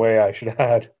gruesome way, I should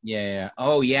add. Yeah.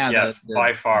 Oh yeah. Yes,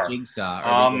 by far.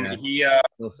 Jigsaw.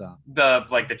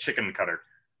 The chicken cutter.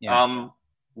 Yeah.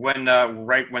 When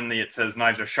right when it says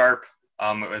knives are sharp,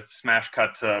 it's smash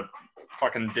cut to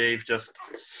fucking Dave just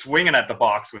swinging at the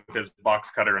box with his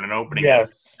box cutter in an opening.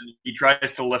 Yes. And he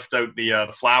tries to lift out the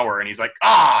flour, and he's like,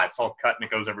 it's all cut, and it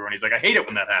goes everywhere. And he's like, I hate it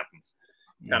when that happens.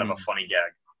 It's kind of a funny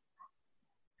gag.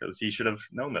 because he should have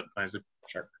known that I was a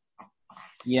shark.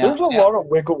 Yeah, there's a lot of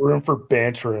wiggle room for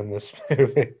banter in this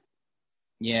movie.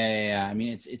 Yeah. I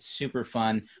mean, it's super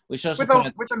fun. We should also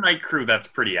with the night crew, that's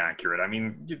pretty accurate. I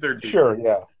mean, they're sure,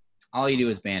 yeah. All you do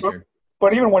is banter.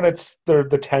 But even when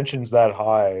the tension's that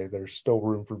high, there's still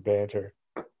room for banter.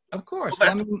 Of course. Well,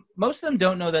 I mean, most of them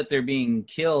don't know that they're being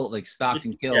killed, like stopped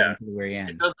and killed until the very end.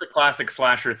 It does the classic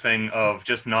slasher thing of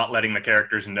just not letting the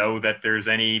characters know that there's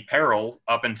any peril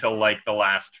up until like the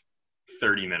last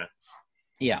 30 minutes.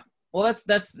 Yeah. Well,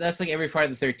 that's like every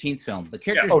Friday the 13th film. The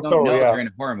characters don't know they're in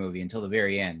a horror movie until the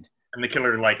very end. And the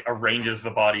killer like arranges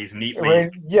the bodies neatly.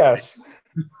 Yes.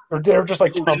 Or they're just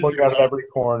like tumbling out of every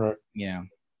corner. Yeah.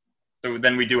 So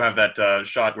then we do have that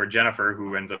shot where Jennifer,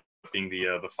 who ends up being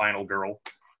the final girl,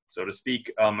 so to speak,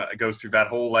 goes through that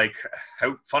whole like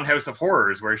funhouse of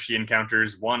horrors where she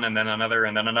encounters one and then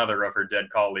another of her dead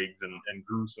colleagues in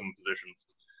gruesome positions.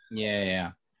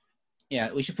 Yeah,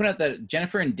 we should point out that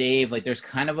Jennifer and Dave, like, there's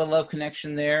kind of a love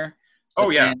connection there.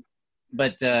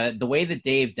 But the way that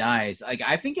Dave dies, like,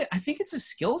 I think it's a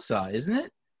skill saw, isn't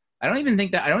it? I don't even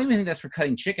think that's for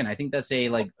cutting chicken. I think that's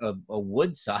a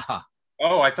wood saw.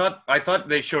 Oh, I thought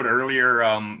they showed earlier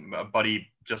Buddy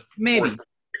just maybe forced the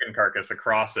chicken carcass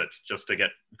across it just to get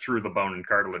through the bone and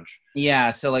cartilage.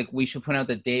 Yeah, so like we should point out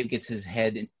that Dave gets his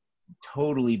head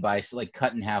totally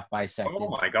cut in half, bisected. Oh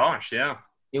my gosh, yeah.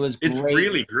 It's great.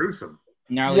 Really gruesome.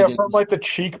 From like the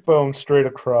cheekbone straight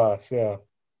across, yeah.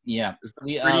 Yeah.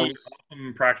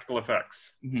 Awesome practical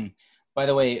effects. Mm-hmm. By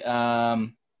the way,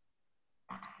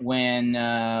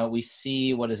 when we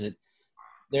see, what is it?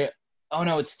 Oh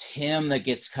no, it's Tim that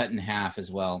gets cut in half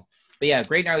as well. But yeah,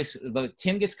 great gnarly. But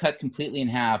Tim gets cut completely in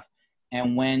half,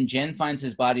 and when Jen finds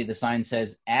his body, the sign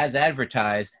says, "As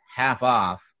advertised, half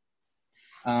off."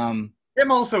 Tim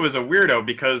also is a weirdo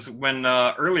because when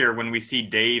earlier when we see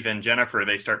Dave and Jennifer,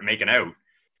 they start making out,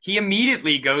 he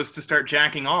immediately goes to start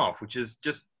jacking off, which is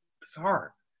just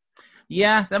bizarre.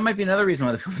 Yeah, that might be another reason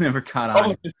why the film never caught on.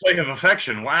 Public display of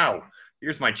affection. Wow,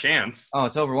 here's my chance. Oh,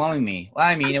 it's overwhelming me. Well,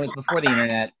 I mean, it was before the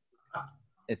internet.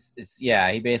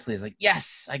 He basically is like,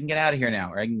 yes, I can get out of here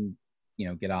now, or I can,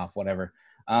 get off, whatever.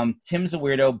 Tim's a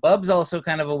weirdo. Bub's also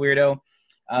kind of a weirdo.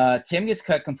 Tim gets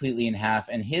cut completely in half,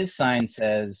 and his sign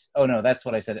says, oh no, that's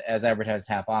what I said, as advertised,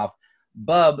 half off.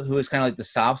 Bub, who is kind of like the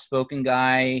soft-spoken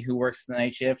guy who works the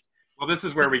night shift. Well, this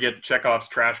is where we get Chekhov's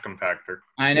trash compactor.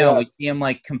 I know. Yes. We see him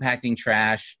like compacting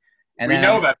trash. And we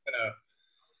know that's gonna...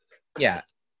 Yeah.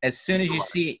 As soon as you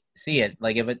see it,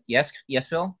 like if it, yes,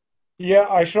 Phil? Yeah,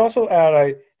 I should also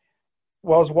add,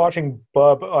 while I was watching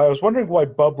Bub, I was wondering why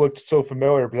Bub looked so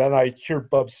familiar, but then I hear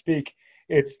Bub speak.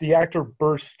 It's the actor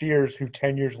Burr Steers, who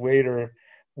 10 years later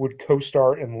would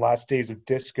co-star in Last Days of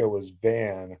Disco as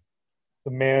Van,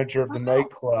 the manager of the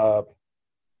nightclub.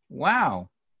 Wow.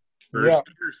 Burr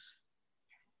Steers.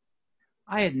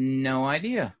 I had no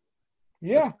idea.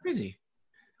 Yeah. That's crazy.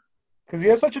 Because he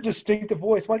has such a distinctive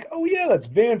voice. I'm like, oh yeah, that's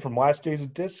Van from Last Days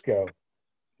of Disco.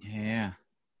 Yeah.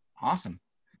 Awesome.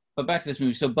 But back to this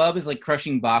movie. So Bub is like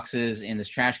crushing boxes in this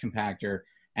trash compactor.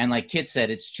 And like Kit said,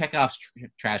 it's Chekhov's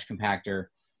trash compactor.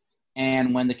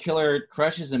 And when the killer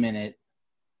crushes him in it,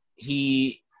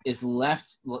 he is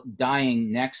left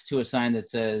dying next to a sign that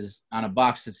says, on a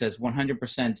box that says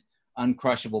 100%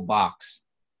 uncrushable box.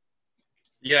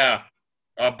 Yeah.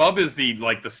 Bub is the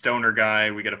stoner guy.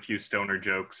 We get a few stoner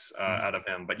jokes out of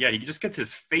him. But yeah, he just gets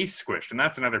his face squished. And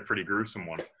that's another pretty gruesome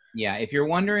one. Yeah, if you're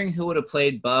wondering who would have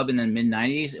played Bub in the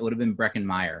mid-'90s, it would have been Breckin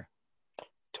Meyer.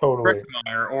 Totally. Breckin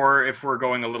Meyer, or if we're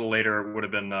going a little later, it would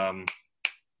have been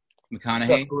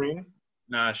McConaughey?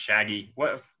 Nah, Shaggy.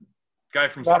 What guy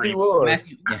from Matthew Scream?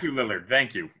 Lillard. Matthew Lillard,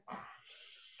 thank you.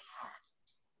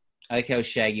 I like how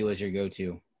Shaggy was your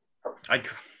go-to. I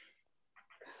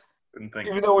couldn't think.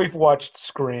 Even though we've watched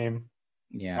Scream.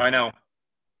 Yeah. I know.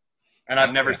 And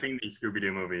I've never seen these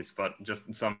Scooby-Doo movies, but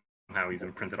just somehow he's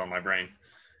imprinted on my brain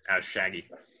as Shaggy.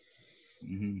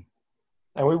 Mm-hmm.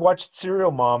 And we watched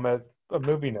Serial Mom at a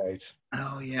movie night.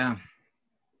 Oh, yeah.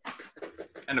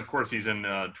 And, of course, he's in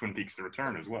Twin Peaks: The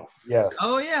Return as well. Yes.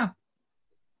 Oh, yeah.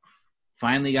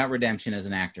 Finally got redemption as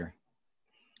an actor.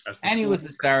 And he was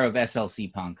the star of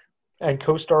SLC Punk. And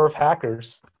co-star of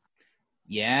Hackers.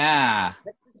 Yeah. I've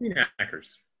never seen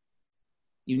Hackers.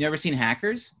 You've never seen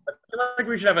Hackers? I feel like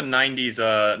we should have a 90s,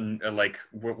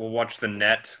 we'll watch The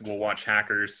Net, we'll watch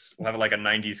Hackers. We'll have a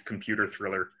 90s computer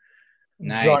thriller.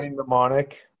 Nice. Johnny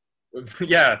Mnemonic.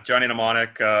 Yeah, Johnny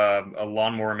Mnemonic, a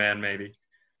Lawnmower Man, maybe.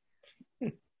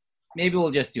 Maybe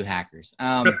we'll just do Hackers.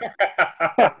 Hackers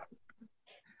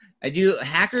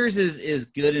is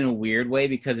good in a weird way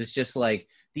because it's just like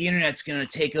the internet's going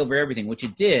to take over everything, which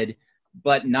it did,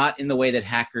 but not in the way that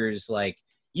Hackers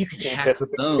You can hack the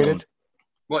phone. Anticipated.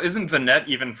 Well, isn't the net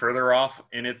even further off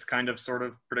in its kind of sort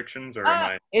of predictions, or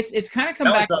am I? It's kind of come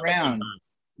No, back it's up around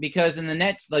because in the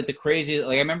net, like the crazy,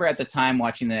 like I remember at the time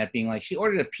watching the net being like, she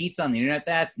ordered a pizza on the internet.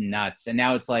 That's nuts. And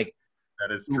now it's like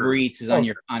That is Uber true. Eats is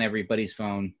on everybody's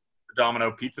phone. The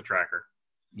Domino pizza tracker.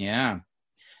 Yeah.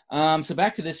 So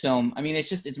back to this film. I mean,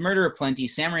 it's murder aplenty.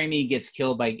 Sam Raimi gets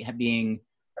killed by being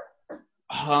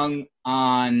hung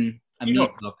on a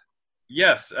meat hook.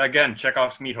 Yes, again,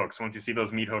 Chekhov's meat hooks. Once you see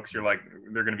those meat hooks, you're like,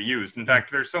 they're going to be used. In fact,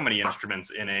 there's so many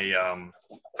instruments in a,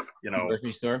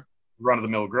 grocery store,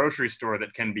 run-of-the-mill grocery store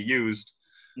that can be used.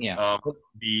 Yeah.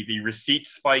 The receipt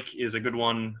spike is a good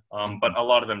one, but a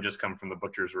lot of them just come from the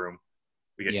butcher's room.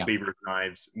 We get cleavers,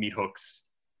 knives, meat hooks.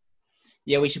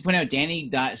 Yeah, we should point out Danny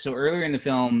died. So earlier in the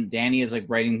film, Danny is like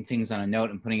writing things on a note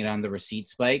and putting it on the receipt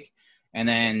spike. And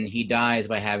then he dies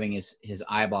by having his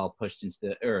eyeball pushed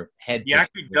into head. He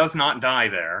actually does not die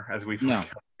there, as we find out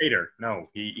later. No,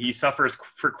 he suffers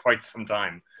for quite some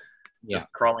time. Just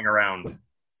crawling around.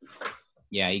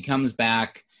 Yeah, he comes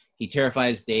back. He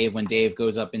terrifies Dave when Dave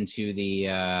goes up into the,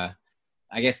 I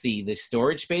guess the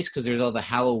storage space, because there's all the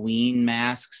Halloween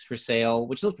masks for sale,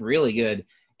 which look really good,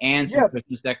 and some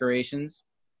Christmas decorations.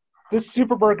 This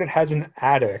supermarket has an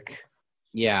attic.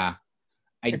 Yeah.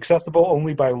 Accessible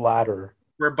only by ladder.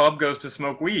 Where Bub goes to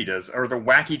smoke weed, or the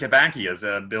wacky tobacco, as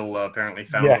Bill apparently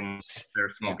found them there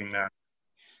smoking that.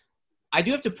 I do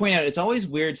have to point out, it's always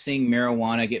weird seeing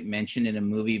marijuana get mentioned in a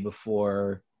movie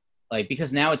before, like,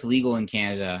 because now it's legal in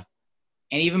Canada.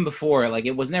 And even before, like,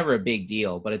 it was never a big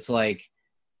deal. But it's like,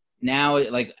 now,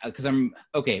 like, because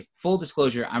full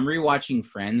disclosure, I'm rewatching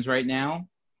Friends right now.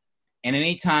 And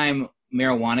anytime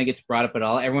marijuana gets brought up at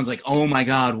all, everyone's like, oh my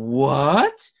God,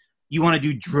 what? You want to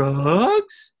do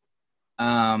drugs?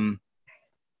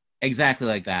 Exactly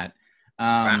like that.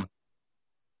 But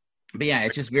yeah,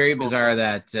 it's just very bizarre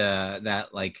that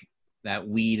that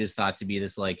weed is thought to be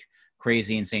this like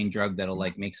crazy, insane drug that'll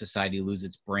like make society lose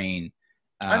its brain.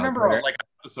 I remember like an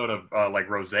episode of like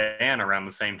Roseanne around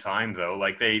the same time though.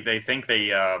 Like they think they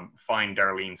find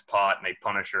Darlene's pot and they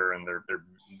punish her and they're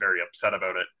very upset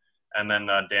about it. And then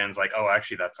Dan's like, oh,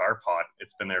 actually, that's our pot.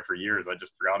 It's been there for years. I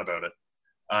just forgot about it.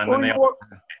 And then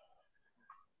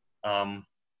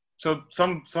so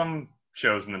some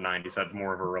shows in the 90s had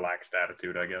more of a relaxed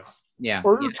attitude, I guess. Yeah.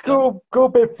 Or go a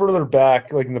bit further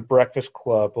back, like in the Breakfast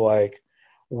Club, like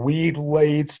weed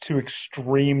leads to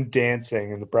extreme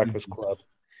dancing in the Breakfast Club.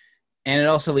 And it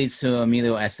also leads to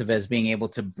Emilio Estevez being able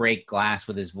to break glass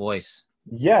with his voice.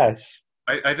 Yes.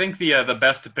 I think the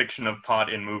best depiction of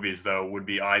pot in movies, though, would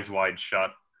be Eyes Wide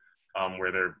Shut,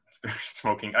 where they're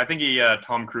smoking. I think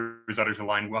Tom Cruise utters a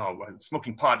line, "Wow,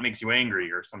 smoking pot makes you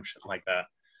angry," or some shit like that.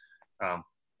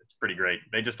 It's pretty great.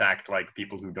 They just act like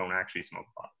people who don't actually smoke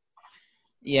pot.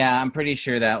 Yeah, I'm pretty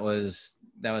sure that was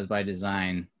by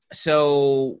design.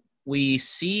 So we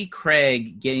see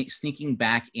Craig sneaking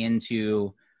back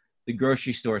into the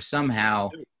grocery store somehow,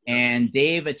 and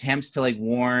Dave attempts to like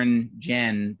warn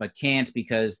Jen, but can't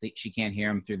because she can't hear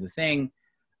him through the thing.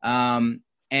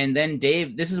 And then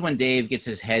this is when Dave gets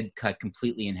his head cut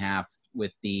completely in half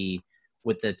with the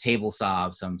table saw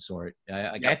of some sort.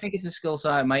 I think it's a skill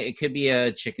saw. It could be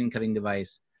a chicken cutting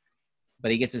device,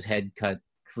 but he gets his head cut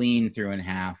clean through in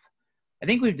half. I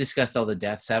think we've discussed all the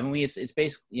deaths, haven't we? It's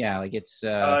basically it's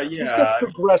It just gets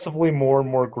progressively more and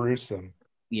more gruesome.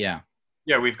 Yeah.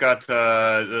 Yeah, we've got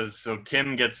so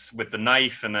Tim gets with the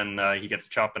knife, and then he gets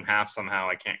chopped in half somehow.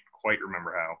 I can't quite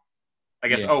remember how. I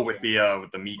guess with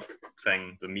the meat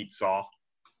thing, the meat saw.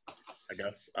 I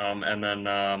guess. And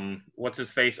then what's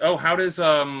his face? Oh, how does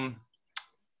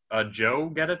Joe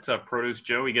get it? Produce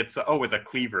Joe. He gets with a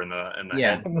cleaver in the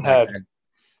head. In the head.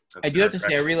 I do have to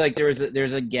say, I really like there's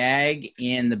a gag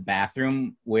in the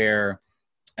bathroom where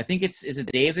I think is it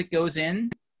Dave that goes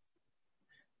in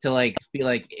to like be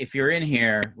like, if you're in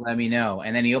here, let me know.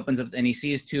 And then he opens up and he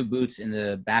sees two boots in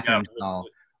the bathroom stall.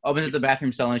 Opens up the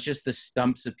bathroom stall and it's just the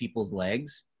stumps of people's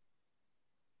legs.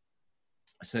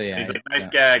 So yeah, it's a nice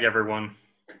gag, everyone.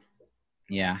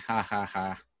 Yeah, ha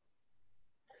ha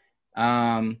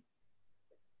ha.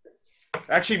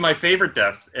 Actually, my favorite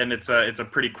death, and it's a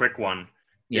pretty quick one.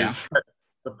 Yeah. Is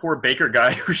the poor baker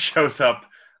guy who shows up.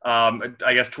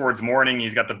 I guess towards morning,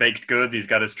 he's got the baked goods, he's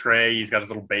got his tray, he's got his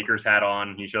little baker's hat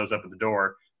on. He shows up at the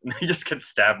door, and he just gets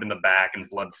stabbed in the back, and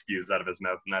blood spews out of his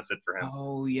mouth, and that's it for him.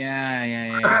 Oh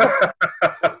yeah.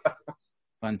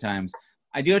 Fun times.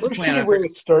 I do have to point out. Way to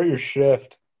start your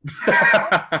shift.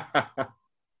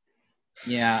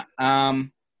 Yeah.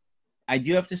 I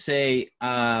do have to say,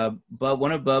 but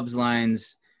one of Bub's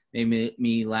lines made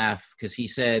me laugh because he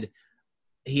said,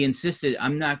 he insisted,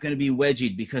 I'm not going to be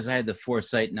wedgied because I had the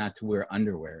foresight not to wear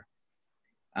underwear.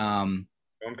 Going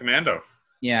commando.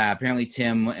 Yeah, apparently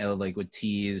Tim would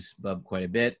tease Bub quite a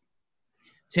bit.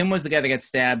 Tim was the guy that got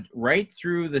stabbed right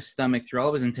through the stomach, through all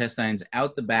of his intestines,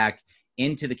 out the back,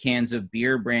 into the cans of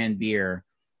beer brand beer,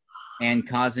 and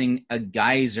causing a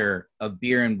geyser of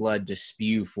beer and blood to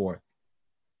spew forth.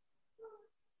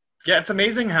 Yeah, it's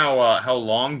amazing how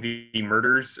long the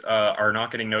murders are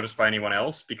not getting noticed by anyone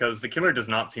else, because the killer does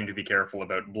not seem to be careful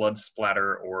about blood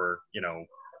splatter or,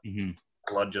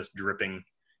 blood just dripping.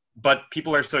 But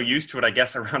people are so used to it, I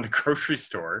guess, around a grocery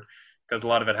store, because a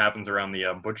lot of it happens around the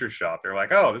butcher shop. They're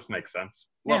like, oh, this makes sense.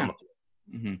 Yeah.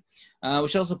 We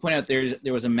should also point out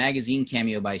there was a magazine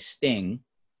cameo by Sting,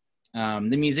 the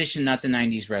musician, not the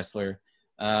 90s wrestler,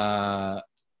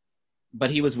 but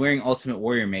he was wearing Ultimate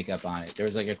Warrior makeup on it. There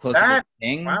was like a close-up of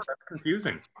Sting. Wow, that's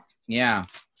confusing. Yeah,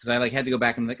 because I had to go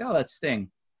back and be like, oh, that's Sting.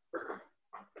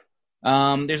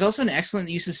 There's also an excellent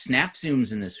use of snap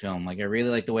zooms in this film. Like, I really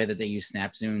like the way that they use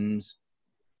snap zooms.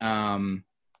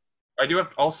 I do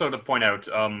have also to point out,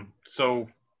 so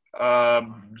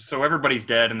everybody's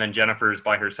dead, and then Jennifer's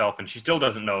by herself, and she still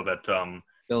doesn't know that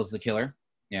Bill's the killer.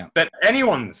 Yeah. That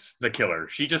anyone's the killer.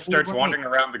 She just starts wandering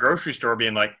around the grocery store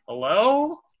being like,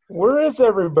 hello? Where is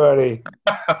everybody?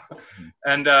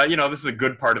 And, this is a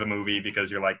good part of the movie because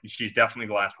you're like, she's definitely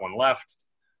the last one left.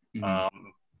 Mm-hmm.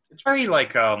 It's very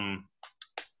like,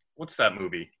 what's that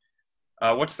movie?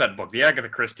 What's that book? The Agatha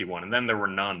Christie one, and then there were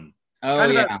none. Oh,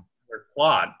 kind of yeah.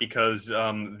 Plot because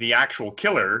the actual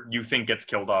killer you think gets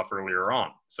killed off earlier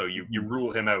on, so you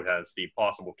rule him out as the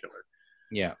possible killer.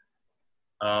 Yeah.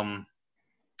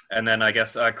 And then I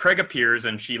guess Craig appears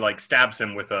and she stabs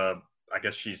him with I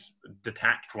guess she's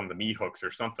detached one of the meat hooks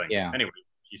or something. Yeah. Anyway,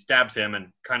 she stabs him and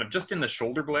kind of just in the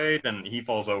shoulder blade, and he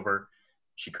falls over.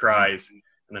 She cries,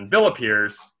 and then Bill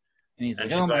appears. And he's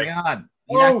like, "Oh my God!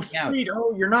 Oh, sweet!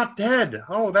 Oh, you're not dead!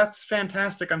 Oh, that's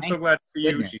fantastic! I'm so glad to see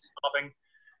you." She's sobbing.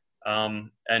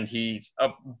 And he's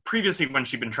previously when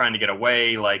she'd been trying to get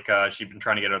away, she'd been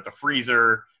trying to get out the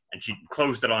freezer, and she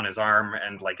closed it on his arm,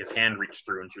 and his hand reached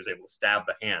through, and she was able to stab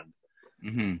the hand.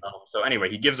 Mm-hmm. So anyway,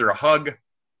 he gives her a hug,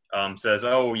 says,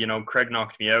 "Oh, Craig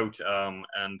knocked me out, and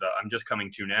I'm just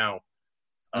coming to now."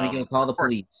 Let me go call the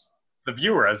police. As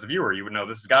the viewer, you would know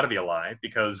this has got to be a lie,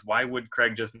 because why would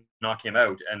Craig just knock him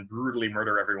out and brutally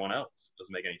murder everyone else? It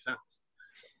doesn't make any sense.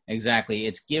 Exactly.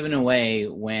 It's given away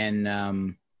when,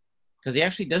 because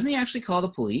doesn't he actually call the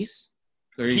police?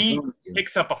 Or he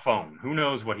picks up a phone. Who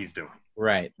knows what he's doing?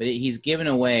 Right. But he's given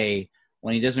away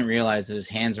when he doesn't realize that his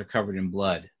hands are covered in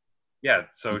blood. Yeah.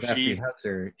 So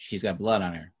she's got blood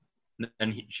on her.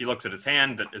 And she looks at his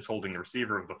hand that is holding the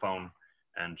receiver of the phone,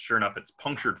 and sure enough, it's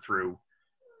punctured through.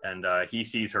 And he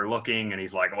sees her looking, and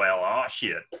he's like, well, oh,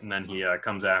 shit. And then he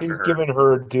comes after her. He's giving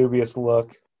her a dubious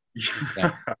look.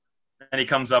 Yeah. And he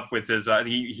comes up with his,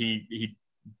 he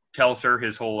tells her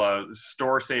his whole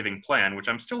store-saving plan, which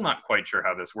I'm still not quite sure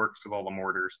how this works with all the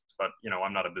mortars, but,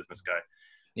 I'm not a business guy.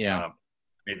 Yeah.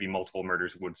 Maybe multiple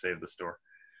murders would save the store.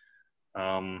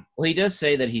 Well, he does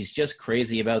say that he's just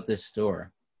crazy about this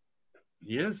store.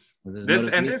 He is. This,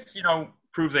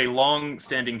 proves a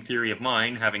long-standing theory of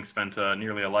mine, having spent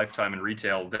nearly a lifetime in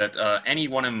retail, that any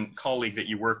colleague that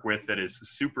you work with that is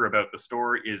super about the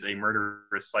store is a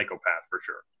murderous psychopath for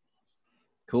sure.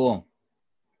 Cool.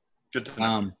 Good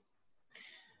to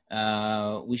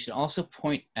know. We should also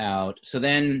point out, so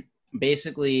then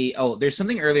basically, there's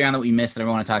something earlier on that we missed that I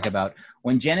want to talk about.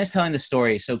 When Jen is telling the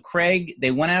story, so Craig,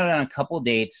 they went out on a couple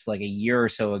dates like a year or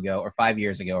so ago, or 5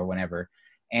 years ago or whenever,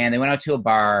 and they went out to a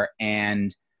bar,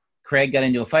 and Craig got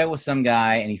into a fight with some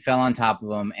guy, and he fell on top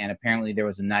of him, and apparently there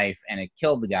was a knife, and it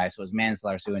killed the guy, so it was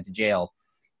manslaughter, so he went to jail.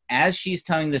 As she's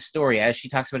telling this story, as she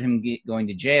talks about him going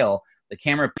to jail, the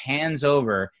camera pans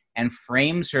over and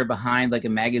frames her behind a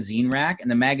magazine rack,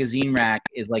 and the magazine rack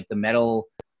is the metal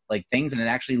things, and it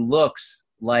actually looks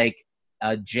like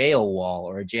a jail wall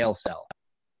or a jail cell.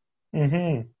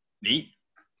 Mm-hmm. Neat.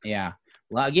 Yeah.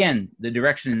 Well, again, the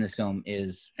direction in this film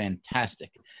is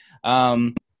fantastic.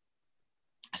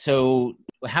 So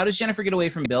how does Jennifer get away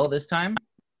from Bill this time?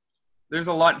 There's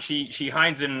a lot. She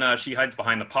hides she hides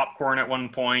behind the popcorn at one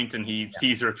point, and he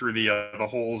sees her through the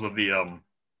holes of the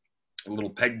little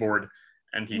pegboard,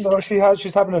 and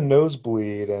she's having a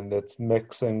nosebleed, and it's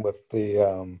mixing with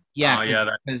the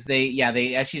because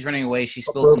they as she's running away, she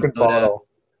spills some soda, bottle.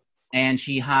 And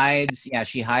she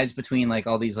hides between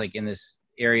all these in this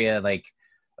area of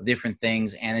different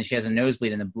things, and then she has a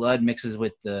nosebleed, and the blood mixes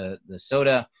with the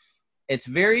soda. It's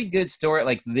very good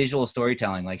story, visual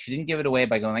storytelling. She didn't give it away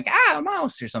by going a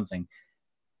mouse or something.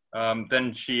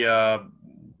 Then she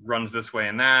runs this way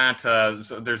and that.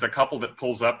 So there's a couple that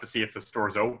pulls up to see if the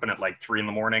store's open at like 3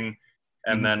 a.m.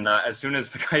 And then as soon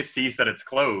as the guy sees that it's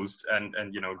closed, and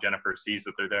Jennifer sees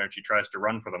that they're there and she tries to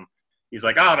run for them, he's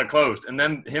like, they're closed. And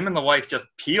then him and the wife just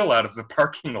peel out of the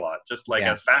parking lot, just like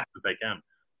as fast as they can,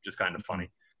 which is kind of funny.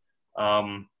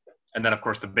 And then, of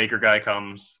course, the baker guy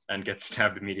comes and gets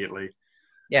stabbed immediately.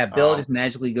 Yeah, Bill just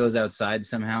magically goes outside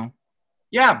somehow.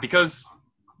 Yeah, because,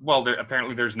 well,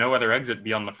 apparently there's no other exit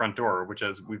beyond the front door, which,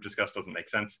 as we've discussed, doesn't make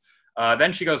sense.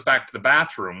 Then she goes back to the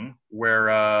bathroom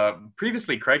where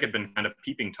previously Craig had been kind of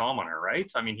peeping Tom on her, right?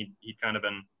 I mean, he'd kind of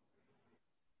been...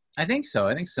 I think so.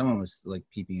 I think someone was, like,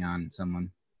 peeping on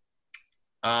someone.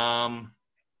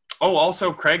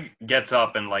 Also, Craig gets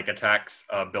up and, like, attacks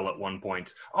Bill at one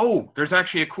point. Oh, there's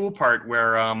actually a cool part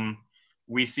where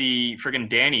we see friggin'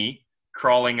 Danny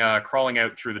crawling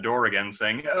out through the door again,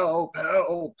 saying, "Help,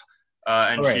 help!"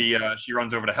 And she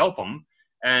runs over to help him.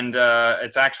 And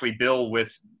it's actually Bill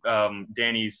with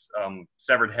Danny's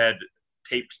severed head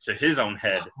taped to his own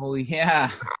head. Oh,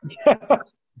 yeah.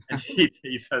 And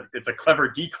he says it's a clever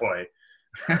decoy.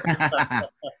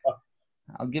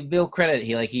 I'll give Bill credit.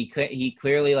 He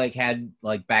clearly like had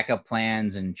like backup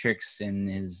plans and tricks in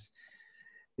his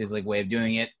like way of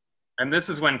doing it. And this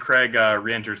is when Craig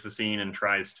re-enters the scene and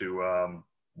tries to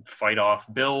fight off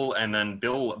Bill, and then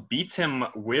Bill beats him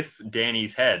with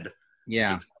Danny's head.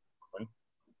 Yeah.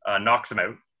 Knocks him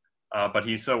out. But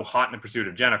he's so hot in the pursuit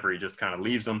of Jennifer, he just kind of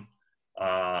leaves him.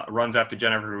 Runs after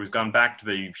Jennifer, who's gone back to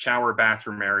the shower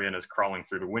bathroom area and is crawling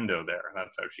through the window there.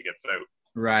 That's how she gets out.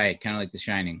 Right, kind of like The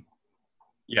Shining.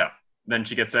 Yeah. Then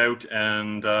she gets out,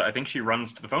 and I think she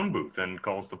runs to the phone booth and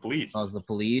calls the police.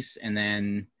 And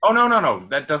then... Oh, no.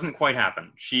 That doesn't quite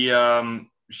happen. She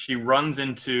runs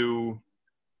into...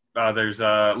 there's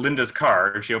Linda's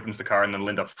car. She opens the car, and then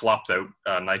Linda flops out,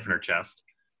 knife in her chest.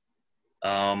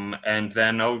 And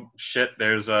then, oh, shit,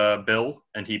 there's Bill,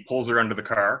 and he pulls her under the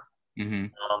car.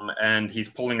 Mm-hmm. And he's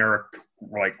pulling her,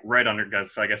 like, right under...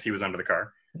 I guess he was under the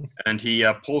car. And he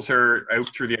pulls her out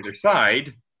through the other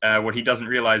side. What he doesn't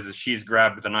realize is she's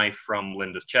grabbed the knife from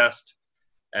Linda's chest.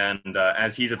 And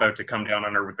as he's about to come down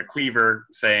on her with the cleaver,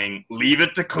 saying, "Leave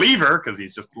it to Cleaver," because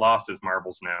he's just lost his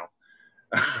marbles now.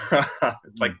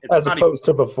 It's like, it's as opposed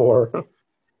to before.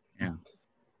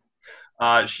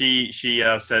 Yeah. She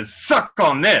says, "Suck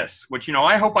on this," which,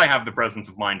 I hope I have the presence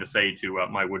of mind to say to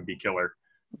my would-be killer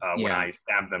when I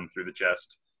stab them through the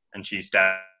chest. And she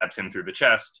stabs him through the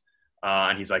chest.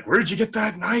 And he's like, "Where did you get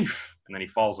that knife?" And then he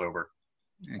falls over.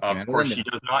 Of course,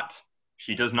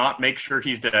 she does not make sure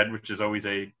he's dead, which is always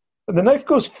a... The knife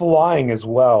goes flying as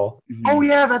well. Mm-hmm. Oh,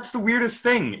 yeah, that's the weirdest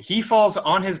thing. He falls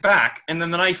on his back, and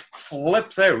then the knife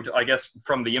flips out, I guess,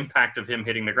 from the impact of him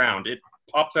hitting the ground. It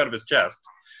pops out of his chest,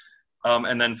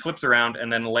 and then flips around,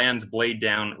 and then lands blade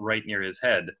down right near his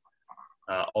head,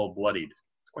 all bloodied.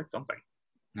 It's quite something.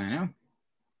 I know.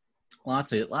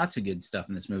 Lots of good stuff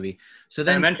in this movie. So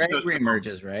then Craig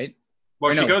reemerges, right?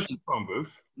 Well, she goes to the phone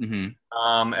booth,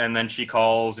 mm-hmm. And then she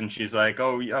calls, and she's like,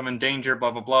 "Oh, I'm in danger,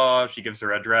 blah, blah, blah." She gives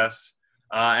her address,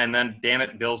 and then, damn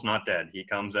it, Bill's not dead. He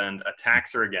comes and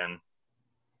attacks her again,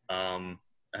 and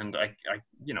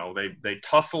they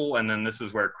tussle, and then this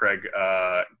is where Craig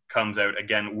comes out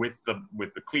again with the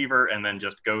cleaver, and then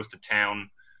just goes to town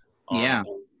on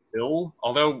Bill,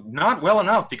 although not well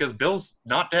enough, because Bill's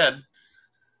not dead.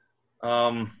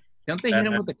 Don't they hit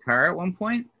him with the car at one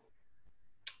point?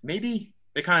 Maybe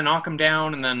they kind of knock him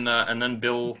down, and then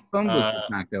Bill. Phone booth gets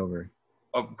knocked over.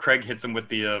 Oh, Craig hits him with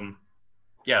the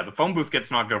the phone booth gets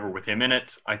knocked over with him in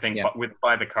it. I think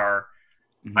by the car.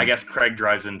 Mm-hmm. I guess Craig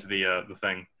drives into the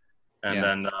thing, and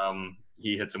then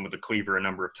he hits him with the cleaver a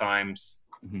number of times.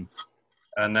 Mm-hmm.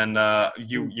 And then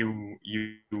you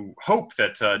hope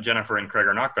that Jennifer and Craig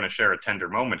are not going to share a tender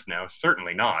moment now.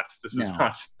 Certainly not. This is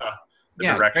not the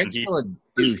direction. Craig's still a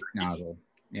douche nozzle.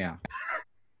 Yeah.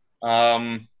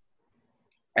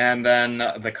 And then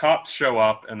the cops show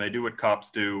up, and they do what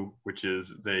cops do, which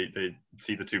is they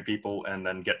see the two people and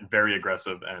then get very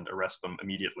aggressive and arrest them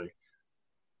immediately.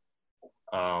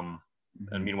 And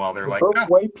meanwhile, they're like, both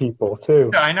white people too.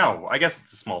 Yeah, I know. I guess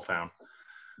it's a small town.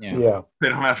 Yeah. They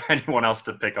don't have anyone else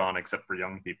to pick on except for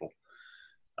young people.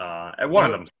 And one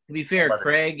of them. To be fair,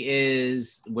 Craig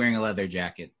is wearing a leather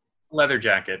jacket. 5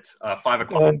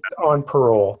 o'clock. And on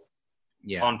parole.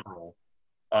 Yeah. On parole.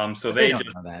 So they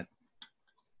just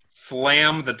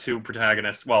slam the two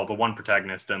protagonists, well, the one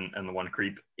protagonist and the one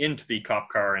creep, into the cop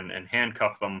car and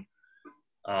handcuff them.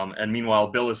 And meanwhile,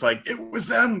 Bill is like, "It was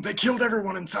them. They killed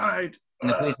everyone inside." And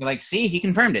the police are like, "See, he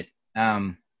confirmed it."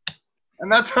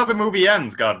 And that's how the movie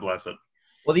ends, God bless it.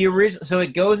 Well, so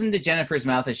it goes into Jennifer's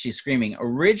mouth as she's screaming.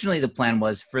 Originally, the plan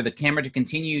was for the camera to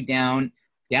continue down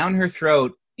her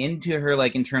throat into her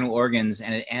like internal organs,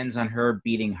 and it ends on her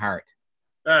beating heart.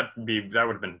 That would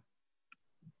have been.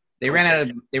 They ran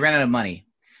out of money.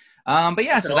 But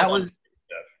yeah, so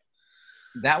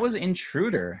that was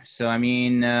Intruder. So I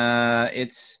mean,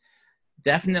 it's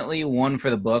definitely one for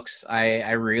the books.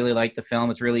 I really like the film.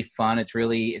 It's really fun.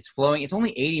 It's flowing. It's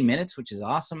only 80 minutes, which is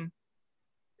awesome.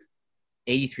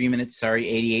 83 minutes,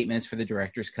 88 minutes for the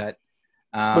director's cut.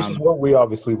 Which is what we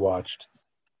obviously watched.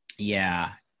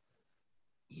 Yeah.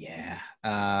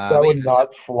 That would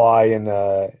not fly in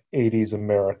 80s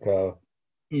America.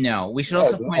 No, we should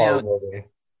also point out,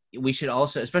 we should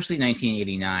also, especially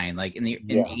 1989, like in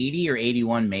 80 or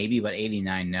 81 maybe, but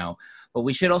 89 no. But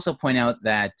we should also point out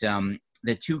that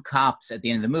the two cops at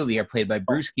the end of the movie are played by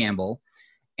Bruce Campbell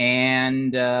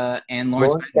and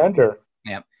Lawrence Bender.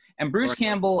 Yeah. And Bruce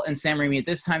Campbell and Sam Raimi, at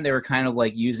this time, they were kind of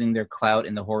like using their clout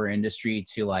in the horror industry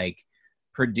to like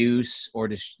produce or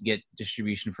get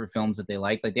distribution for films that they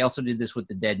like. Like they also did this with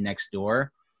The Dead Next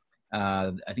Door.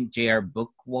 I think J.R.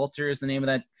 Bookwalter is the name of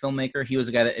that filmmaker. He was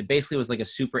a guy that it basically was like a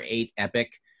Super 8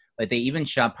 epic. Like they even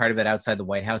shot part of it outside the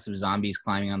White House of zombies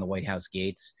climbing on the White House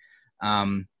gates.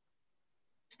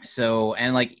 So,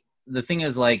 and like the thing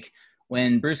is like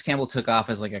when Bruce Campbell took off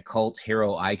as like a cult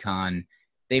hero icon,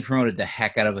 they promoted the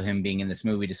heck out of him being in this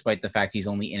movie, despite the fact he's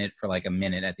only in it for like a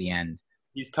minute at the end.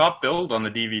 He's top billed on the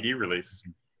DVD release.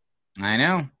 I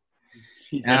know.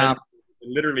 He's in it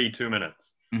literally 2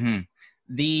 minutes. Mm-hmm.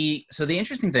 So the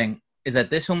interesting thing is that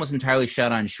this film was entirely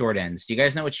shot on short ends. Do you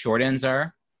guys know what short ends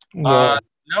are? No,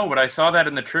 but I saw that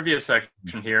in the trivia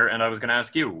section here, and I was going to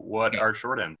ask you, what are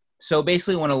short ends? So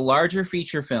basically, when a larger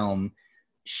feature film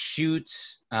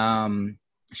shoots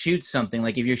something,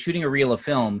 like if you're shooting a reel of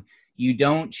film, you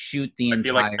don't shoot the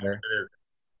entire.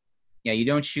 You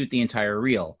don't shoot the entire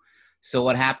reel. So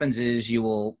what happens is you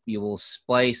will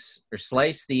slice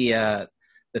the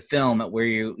film at where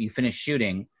you finish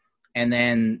shooting, and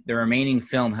then the remaining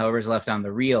film, however is left on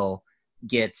the reel,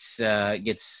 gets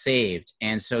saved.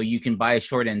 And so you can buy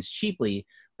short ends cheaply.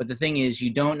 But the thing is,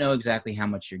 you don't know exactly how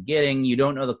much you're getting. You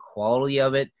don't know the quality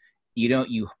of it.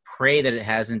 You pray that it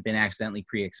hasn't been accidentally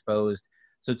pre-exposed.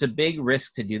 So it's a big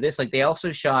risk to do this. Like they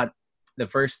also shot the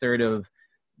first third of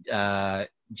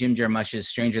Jim Jarmusch's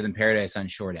Stranger Than Paradise on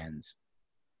short ends.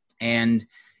 And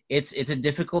it's a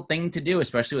difficult thing to do,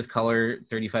 especially with color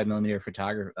 35 millimeter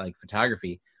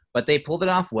photography. But they pulled it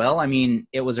off well. I mean,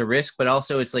 it was a risk, but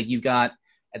also it's like you've got,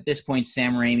 at this point,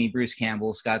 Sam Raimi, Bruce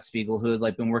Campbell, Scott Spiegel, who had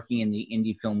like been working in the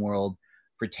indie film world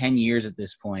for 10 years at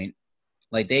this point.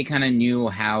 Like they kind of knew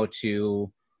how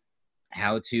to,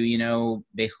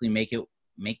 basically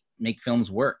make films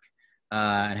work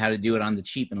and how to do it on the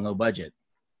cheap and low budget.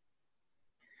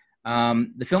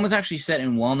 The film is actually set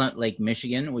in Walnut Lake,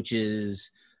 Michigan, which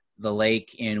is the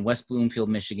lake in West Bloomfield,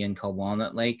 Michigan, called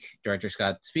Walnut Lake. Director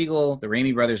Scott Spiegel, the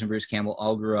Raimi brothers, and Bruce Campbell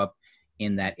all grew up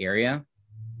in that area.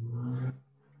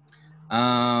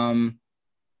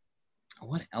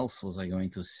 What else was I going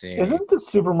to say? Isn't the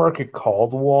supermarket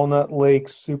called Walnut Lake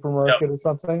Supermarket or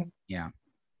something? Yeah.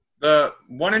 The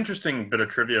one interesting bit of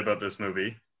trivia about this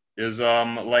movie is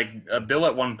Bill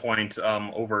at one point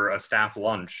over a staff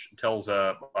lunch tells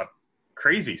a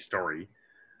crazy story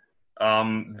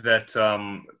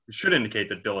that should indicate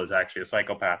that Bill is actually a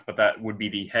psychopath, but that would be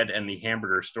the head and the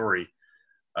hamburger story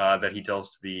that he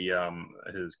tells to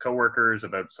his coworkers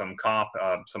about some cop,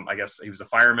 I guess he was a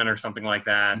fireman or something like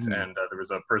that, and there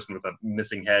was a person with a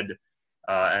missing head,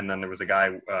 and then there was a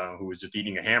guy who was just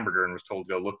eating a hamburger and was told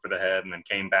to go look for the head, and then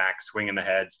came back swinging the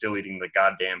head, still eating the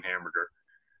goddamn hamburger.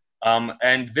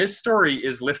 And this story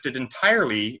is lifted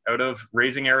entirely out of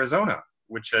Raising Arizona,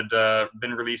 which had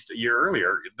been released a year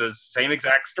earlier. The same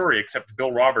exact story, except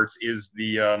Bill Roberts is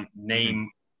the name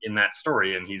in that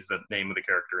story, and he's the name of the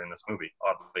character in this movie,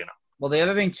 oddly enough. Well, the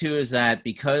other thing, too, is that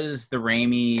because the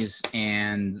Raimis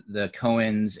and the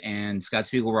Coens and Scott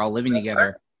Spiegel were all living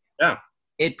together,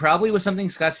 it probably was something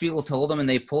Scott Spiegel told them, and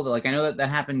they pulled it. Like, I know that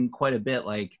happened quite a bit.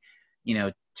 Like,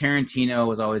 Tarantino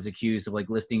was always accused of, like,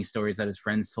 lifting stories that his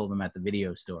friends told him at the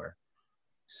video store.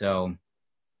 So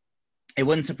it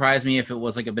wouldn't surprise me if it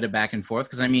was, like, a bit of back and forth.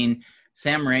 Because, I mean,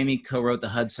 Sam Raimi co-wrote the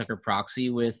Hudsucker Proxy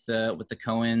with the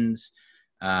Coens.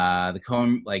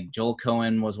 Joel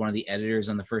Coen was one of the editors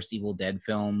on the first Evil Dead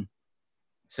film.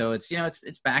 So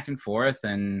it's back and forth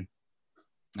and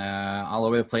all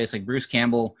over the place. Like Bruce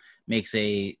Campbell makes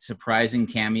a surprising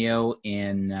cameo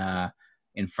in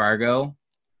Fargo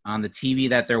on the TV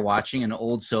that they're watching, an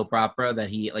old soap opera that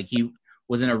he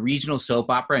was in a regional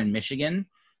soap opera in Michigan,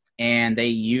 and they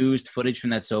used footage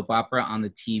from that soap opera on the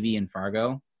TV in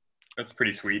Fargo. That's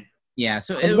pretty sweet. Yeah,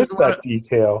 so I missed that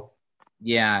detail.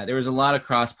 Yeah, there was a lot of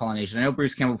cross-pollination. I know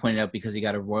Bruce Campbell pointed out because he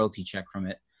got a royalty check from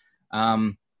it.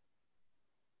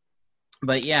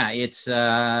 But yeah, it's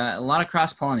a lot of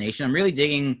cross-pollination. I'm really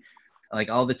digging like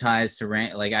all the ties to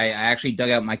like I actually dug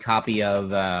out my copy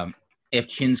of If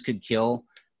Chins Could Kill,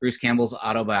 Bruce Campbell's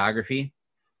autobiography,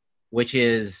 which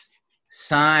is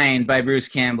signed by Bruce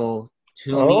Campbell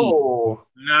to me. Oh,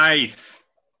 nice.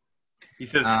 He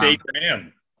says Stay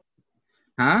Graham.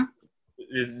 Huh?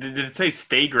 Did it say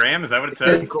Stay Graham? Is that what it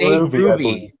says? says? Stay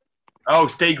Groovy. Oh,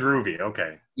 Stay Groovy.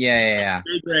 Okay. Yeah.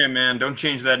 Stay Graham, man. Don't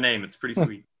change that name. It's pretty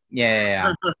sweet.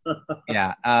 Yeah.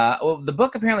 Well, the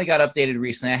book apparently got updated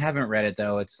recently. I haven't read it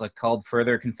though. It's like called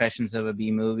Further Confessions of a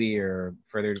B Movie or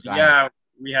Further. Yeah,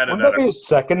 we had it. Wouldn't that be his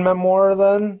second memoir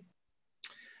then?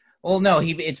 Well, no.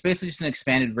 It's basically just an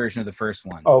expanded version of the first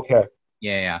one. Okay.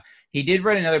 Yeah. He did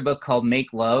write another book called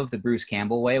Make Love: The Bruce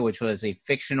Campbell Way, which was a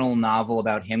fictional novel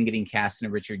about him getting cast in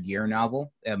a Richard Gere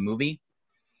movie.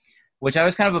 Which I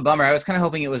was kind of a bummer. I was kind of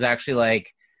hoping it was actually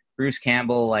like Bruce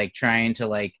Campbell like trying to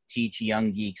like teach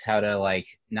young geeks how to like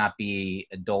not be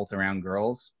adult around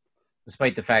girls,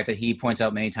 despite the fact that he points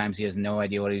out many times he has no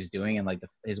idea what he's doing, and like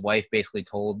his wife basically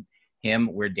told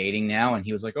him we're dating now, and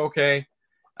he was like okay.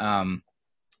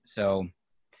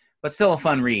 But still a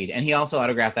fun read, and he also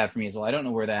autographed that for me as well. I don't know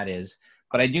where that is,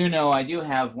 but I do know I do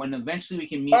have when eventually we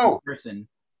can meet in person,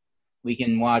 we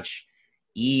can watch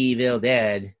Evil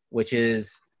Dead, which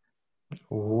is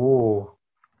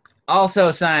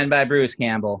also signed by Bruce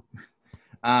Campbell.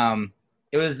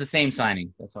 It was the same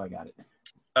signing. That's how I got it.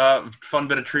 Fun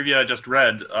bit of trivia I just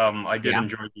read. I did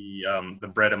enjoy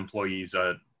the bread employee's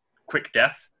quick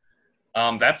death.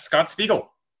 That's Scott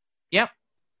Spiegel. Yep.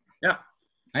 Yeah.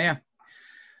 Oh, yeah.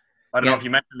 I don't know if you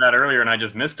mentioned that earlier and I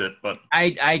just missed it, but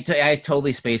I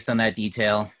totally spaced on that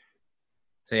detail.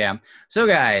 So yeah. So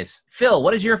guys, Phil,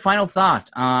 what is your final thought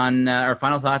on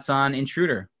thoughts on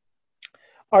Intruder?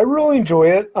 I really enjoy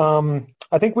it.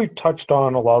 I think we've touched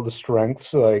on a lot of the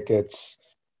strengths. Like it's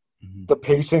the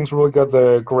pacing's really good,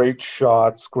 the great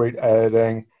shots, great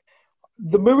editing.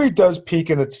 The movie does peak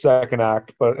in its second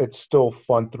act, but it's still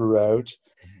fun throughout.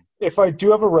 If I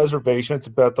do have a reservation, it's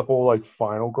about the whole like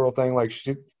final girl thing. Like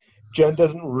Jen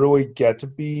doesn't really get to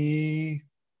be.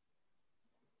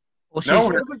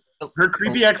 Well, her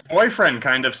creepy ex-boyfriend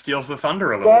kind of steals the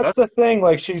thunder a little bit. That's the thing.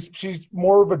 Like she's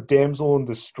more of a damsel in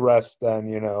distress than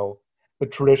the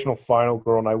traditional final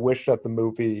girl. And I wish that the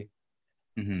movie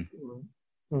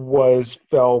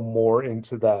fell more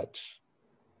into that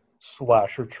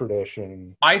slasher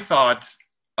tradition. I thought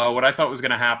what I thought was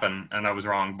going to happen, and I was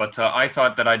wrong, but I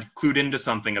thought that I'd clued into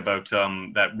something about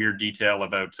that weird detail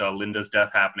about Linda's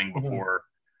death happening before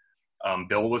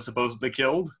Bill was supposedly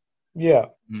killed. Yeah.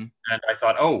 And I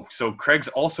thought, so Craig's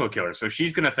also a killer. So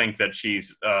she's going to think that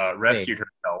she's rescued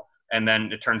herself. And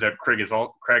then it turns out Craig is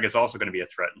also going to be a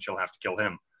threat and she'll have to kill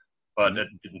him. But it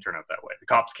didn't turn out that way. The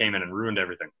cops came in and ruined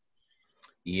everything.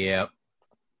 Yep.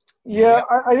 Yeah,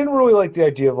 I didn't really like the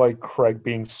idea of like Craig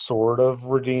being sort of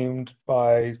redeemed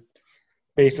by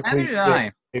basically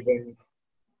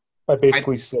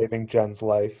saving Jen's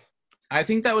life. I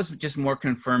think that was just more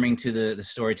confirming to the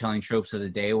storytelling tropes of the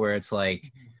day, where it's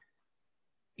like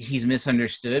he's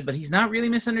misunderstood, but he's not really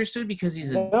misunderstood because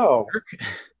he's a jerk.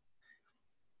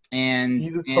 And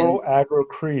he's a total aggro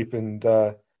creep, and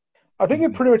I think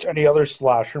in pretty much any other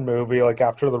slasher movie, like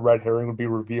after the red herring would be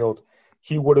revealed,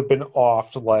 he would have been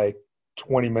offed like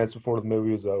 20 minutes before the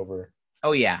movie was over.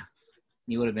 Oh yeah,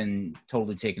 he would have been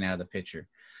totally taken out of the picture.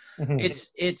 It's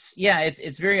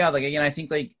very odd. Like again, I think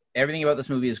like everything about this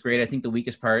movie is great. I think the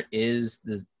weakest part is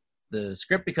the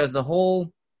script, because the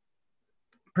whole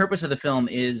purpose of the film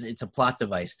is it's a plot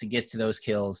device to get to those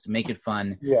kills, to make it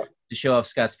fun, to show off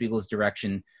Scott Spiegel's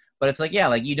direction. But it's like,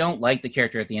 like you don't like the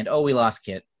character at the end. Oh, we lost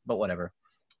Kit, but whatever.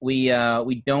 We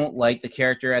don't like the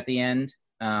character at the end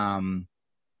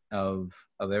of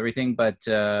everything, but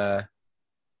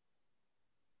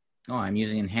I'm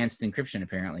using enhanced encryption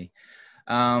apparently.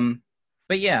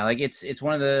 But yeah, like it's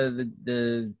one of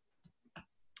the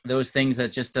those things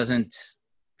that just doesn't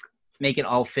make it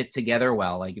all fit together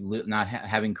well. Like not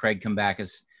having Craig come back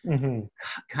as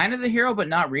kind of the hero, but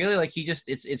not really. Like he just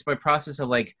it's by process of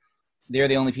like they're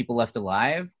the only people left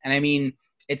alive. And I mean,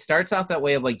 it starts off that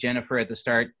way of like Jennifer at the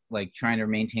start, like trying to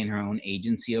maintain her own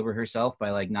agency over herself by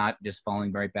like not just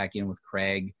falling right back in with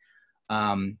Craig.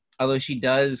 Although she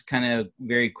does kind of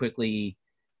very quickly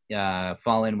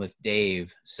fall in with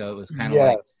Dave. So it was kind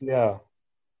of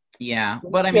yeah.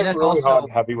 But I mean, that's really also hot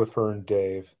and heavy with her and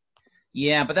Dave.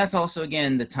 Yeah, but that's also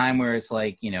again the time where it's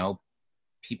like,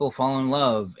 people fall in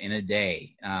love in a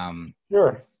day.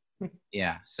 Sure.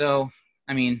 Yeah. So,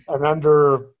 I mean, and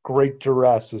under great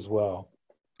duress as well.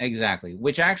 Exactly.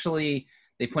 Which actually,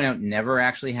 they point out never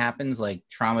actually happens. Like,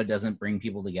 trauma doesn't bring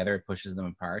people together. It pushes them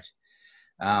apart.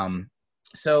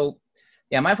 So,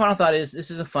 yeah, my final thought is this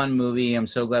is a fun movie. I'm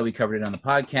so glad we covered it on the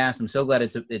podcast. I'm so glad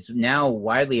it's now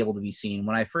widely able to be seen.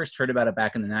 When I first heard about it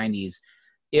back in the 90s,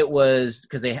 it was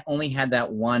because they only had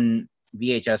that one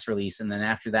VHS release. And then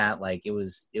after that, like, it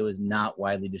was not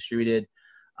widely distributed.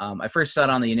 I first saw it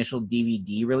on the initial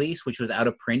DVD release, which was out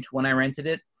of print when I rented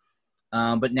it.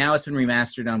 But now it's been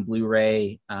remastered on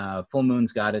Blu-ray. Full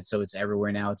Moon's got it, so it's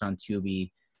everywhere now. It's on Tubi.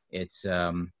 It's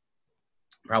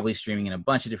probably streaming in a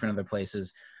bunch of different other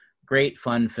places. Great,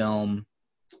 fun film.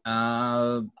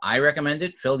 I recommend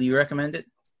it. Phil, do you recommend it?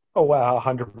 Oh, wow,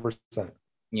 100%.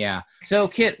 Yeah. So,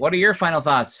 Kit, what are your final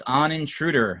thoughts on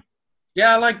Intruder?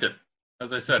 Yeah, I liked it.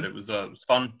 As I said, it was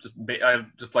fun. I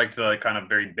just liked the kind of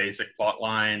very basic plot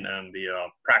line, and the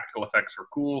practical effects were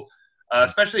cool.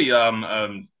 Especially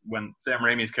when Sam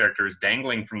Raimi's character is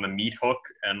dangling from the meat hook,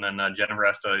 and then Jennifer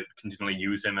has to continually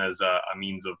use him as a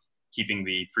means of keeping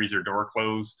the freezer door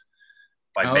closed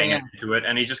by banging into it,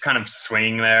 and he's just kind of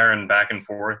swinging there and back and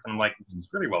forth. And I'm like,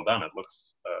 it's really well done. It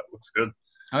looks good.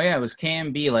 Oh yeah, it was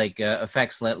KMB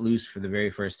effects let loose for the very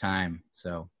first time.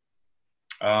 So,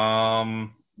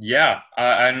 yeah,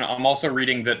 and I'm also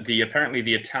reading that apparently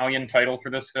the Italian title for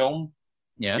this film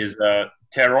is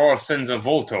Terror Senza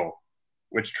Volto,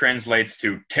 which translates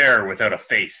to terror without a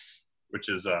face, which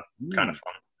is kind of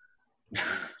fun.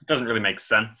 It doesn't really make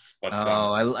sense. But,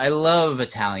 I love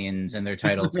Italians and their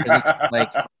titles. It's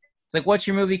like, what's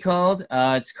your movie called?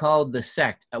 It's called The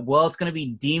Sect. Well, it's going to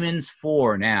be Demons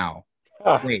 4 now.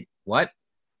 Wait, what?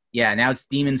 Yeah, now it's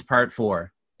Demons Part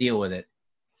 4. Deal with it.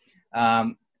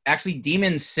 Actually,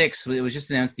 Demons 6, it was just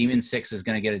announced Demons 6 is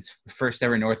going to get its first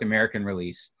ever North American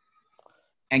release.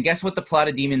 And guess what the plot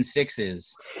of Demons 6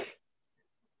 is?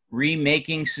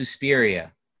 Remaking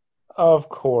Suspiria. Of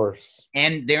course.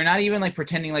 And they're not even like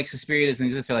pretending like Suspiria doesn't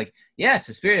exist. They're like, yeah,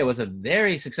 Suspiria was a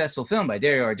very successful film by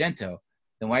Dario Argento.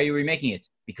 Then why are you remaking it?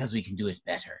 Because we can do it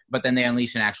better. But then they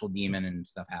unleash an actual demon and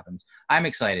stuff happens. I'm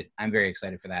excited. I'm very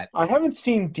excited for that. I haven't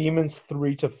seen Demons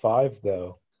 3 to 5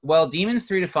 though. Well, Demons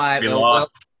 3 to 5.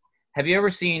 Have you ever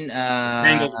seen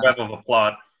Tangled Web of a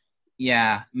Plot?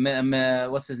 Yeah.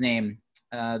 What's his name?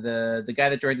 The guy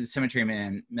that directed Cemetery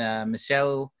Man,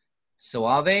 Michel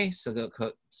Soave. I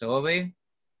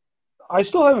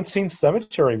still haven't seen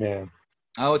Cemetery Man.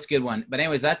 Oh, it's a good one. But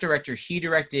anyways, that director, he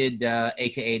directed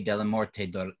AKA De La Morte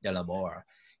de Labor.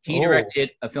 He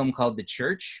directed a film called The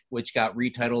Church, which got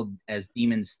retitled as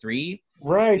Demons 3.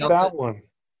 Right, that one.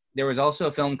 There was also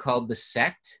a film called The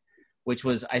Sect, which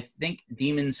was, I think,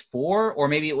 Demons 4, or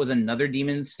maybe it was another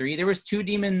Demons 3. There was two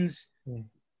Demons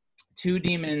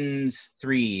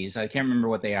 3s. I can't remember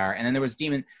what they are. And then there was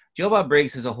Joe Bob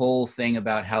Briggs has a whole thing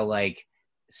about how, like,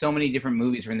 so many different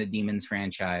movies are in the Demons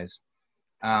franchise.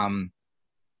 And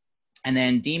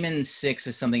then Demons 6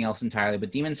 is something else entirely.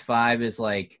 But Demons 5 is,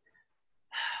 like,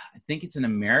 I think it's an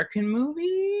American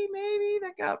movie, maybe,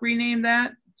 that got renamed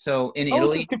that. So in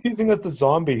Italy. It's as confusing as the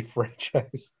Zombie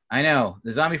franchise. I know.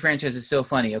 The Zombie franchise is so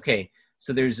funny. Okay,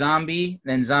 so there's Zombie,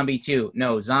 then Zombie 2.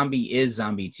 No, Zombie is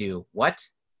Zombie 2. What?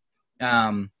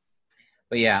 But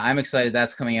yeah, I'm excited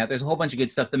that's coming out. There's a whole bunch of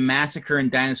good stuff. The Massacre in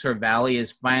Dinosaur Valley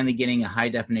is finally getting a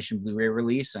high-definition Blu-ray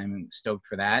release. I'm stoked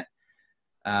for that.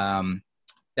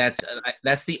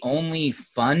 That's the only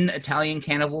fun Italian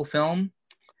cannibal film.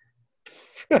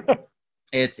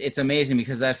 It's amazing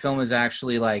because that film is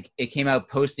actually like it came out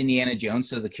post Indiana Jones,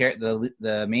 so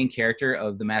the main character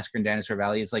of The Massacre in Dinosaur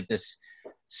Valley is like this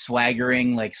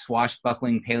swaggering, like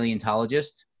swashbuckling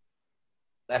paleontologist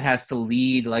that has to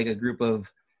lead like a group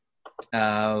of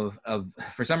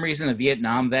for some reason a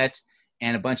Vietnam vet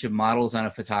and a bunch of models on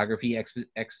a photography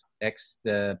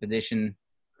expedition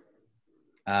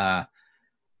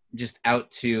just out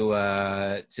to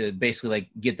basically like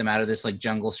get them out of this like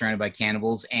jungle surrounded by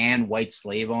cannibals and white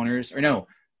slave owners,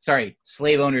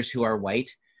 slave owners who are white.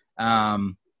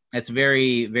 It's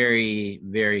very, very,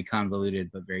 very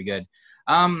convoluted, but very good.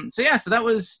 So that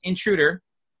was Intruder.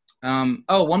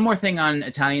 One more thing on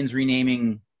Italians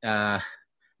renaming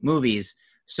movies.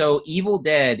 So Evil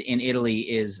Dead in Italy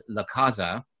is La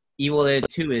Casa. Evil Dead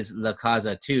 2 is La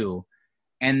Casa 2.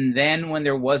 And then when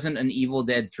there wasn't an Evil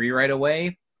Dead 3 right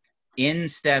away, in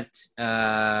stepped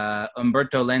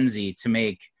Umberto Lenzi to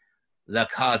make La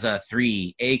Casa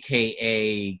 3,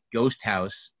 a.k.a. Ghost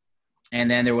House.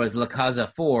 And then there was La Casa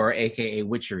 4, a.k.a.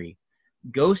 Witchery.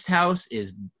 Ghost House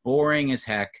is boring as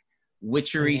heck.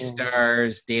 Witchery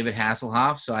stars David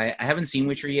Hasselhoff. So I haven't seen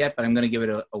Witchery yet, but I'm going to give it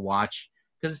a watch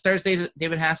because it stars David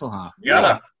Hasselhoff.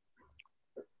 Yeah.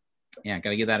 Yeah, got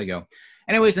to give that a go.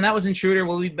 Anyways, and that was Intruder.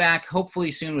 We'll be back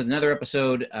hopefully soon with another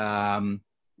episode.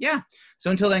 Yeah.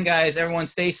 So until then, guys, everyone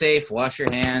stay safe. Wash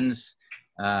your hands.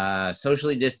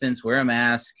 Socially distance. Wear a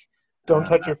mask. Don't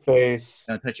touch your face.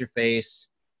 Don't touch your face.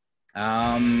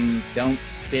 Don't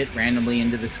spit randomly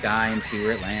into the sky and see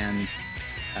where it lands.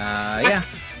 Yeah.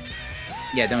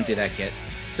 Yeah, don't do that, Kit.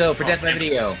 So for Death by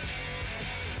Video,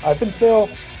 I've been Phil.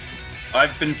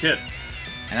 I've been Kit.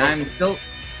 And I'm still...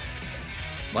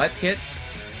 What, Kit?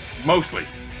 Mostly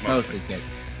Kit.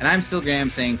 And I'm still Graham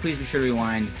saying, please be sure to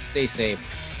rewind. Stay safe.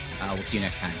 We'll see you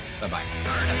next time. Bye-bye.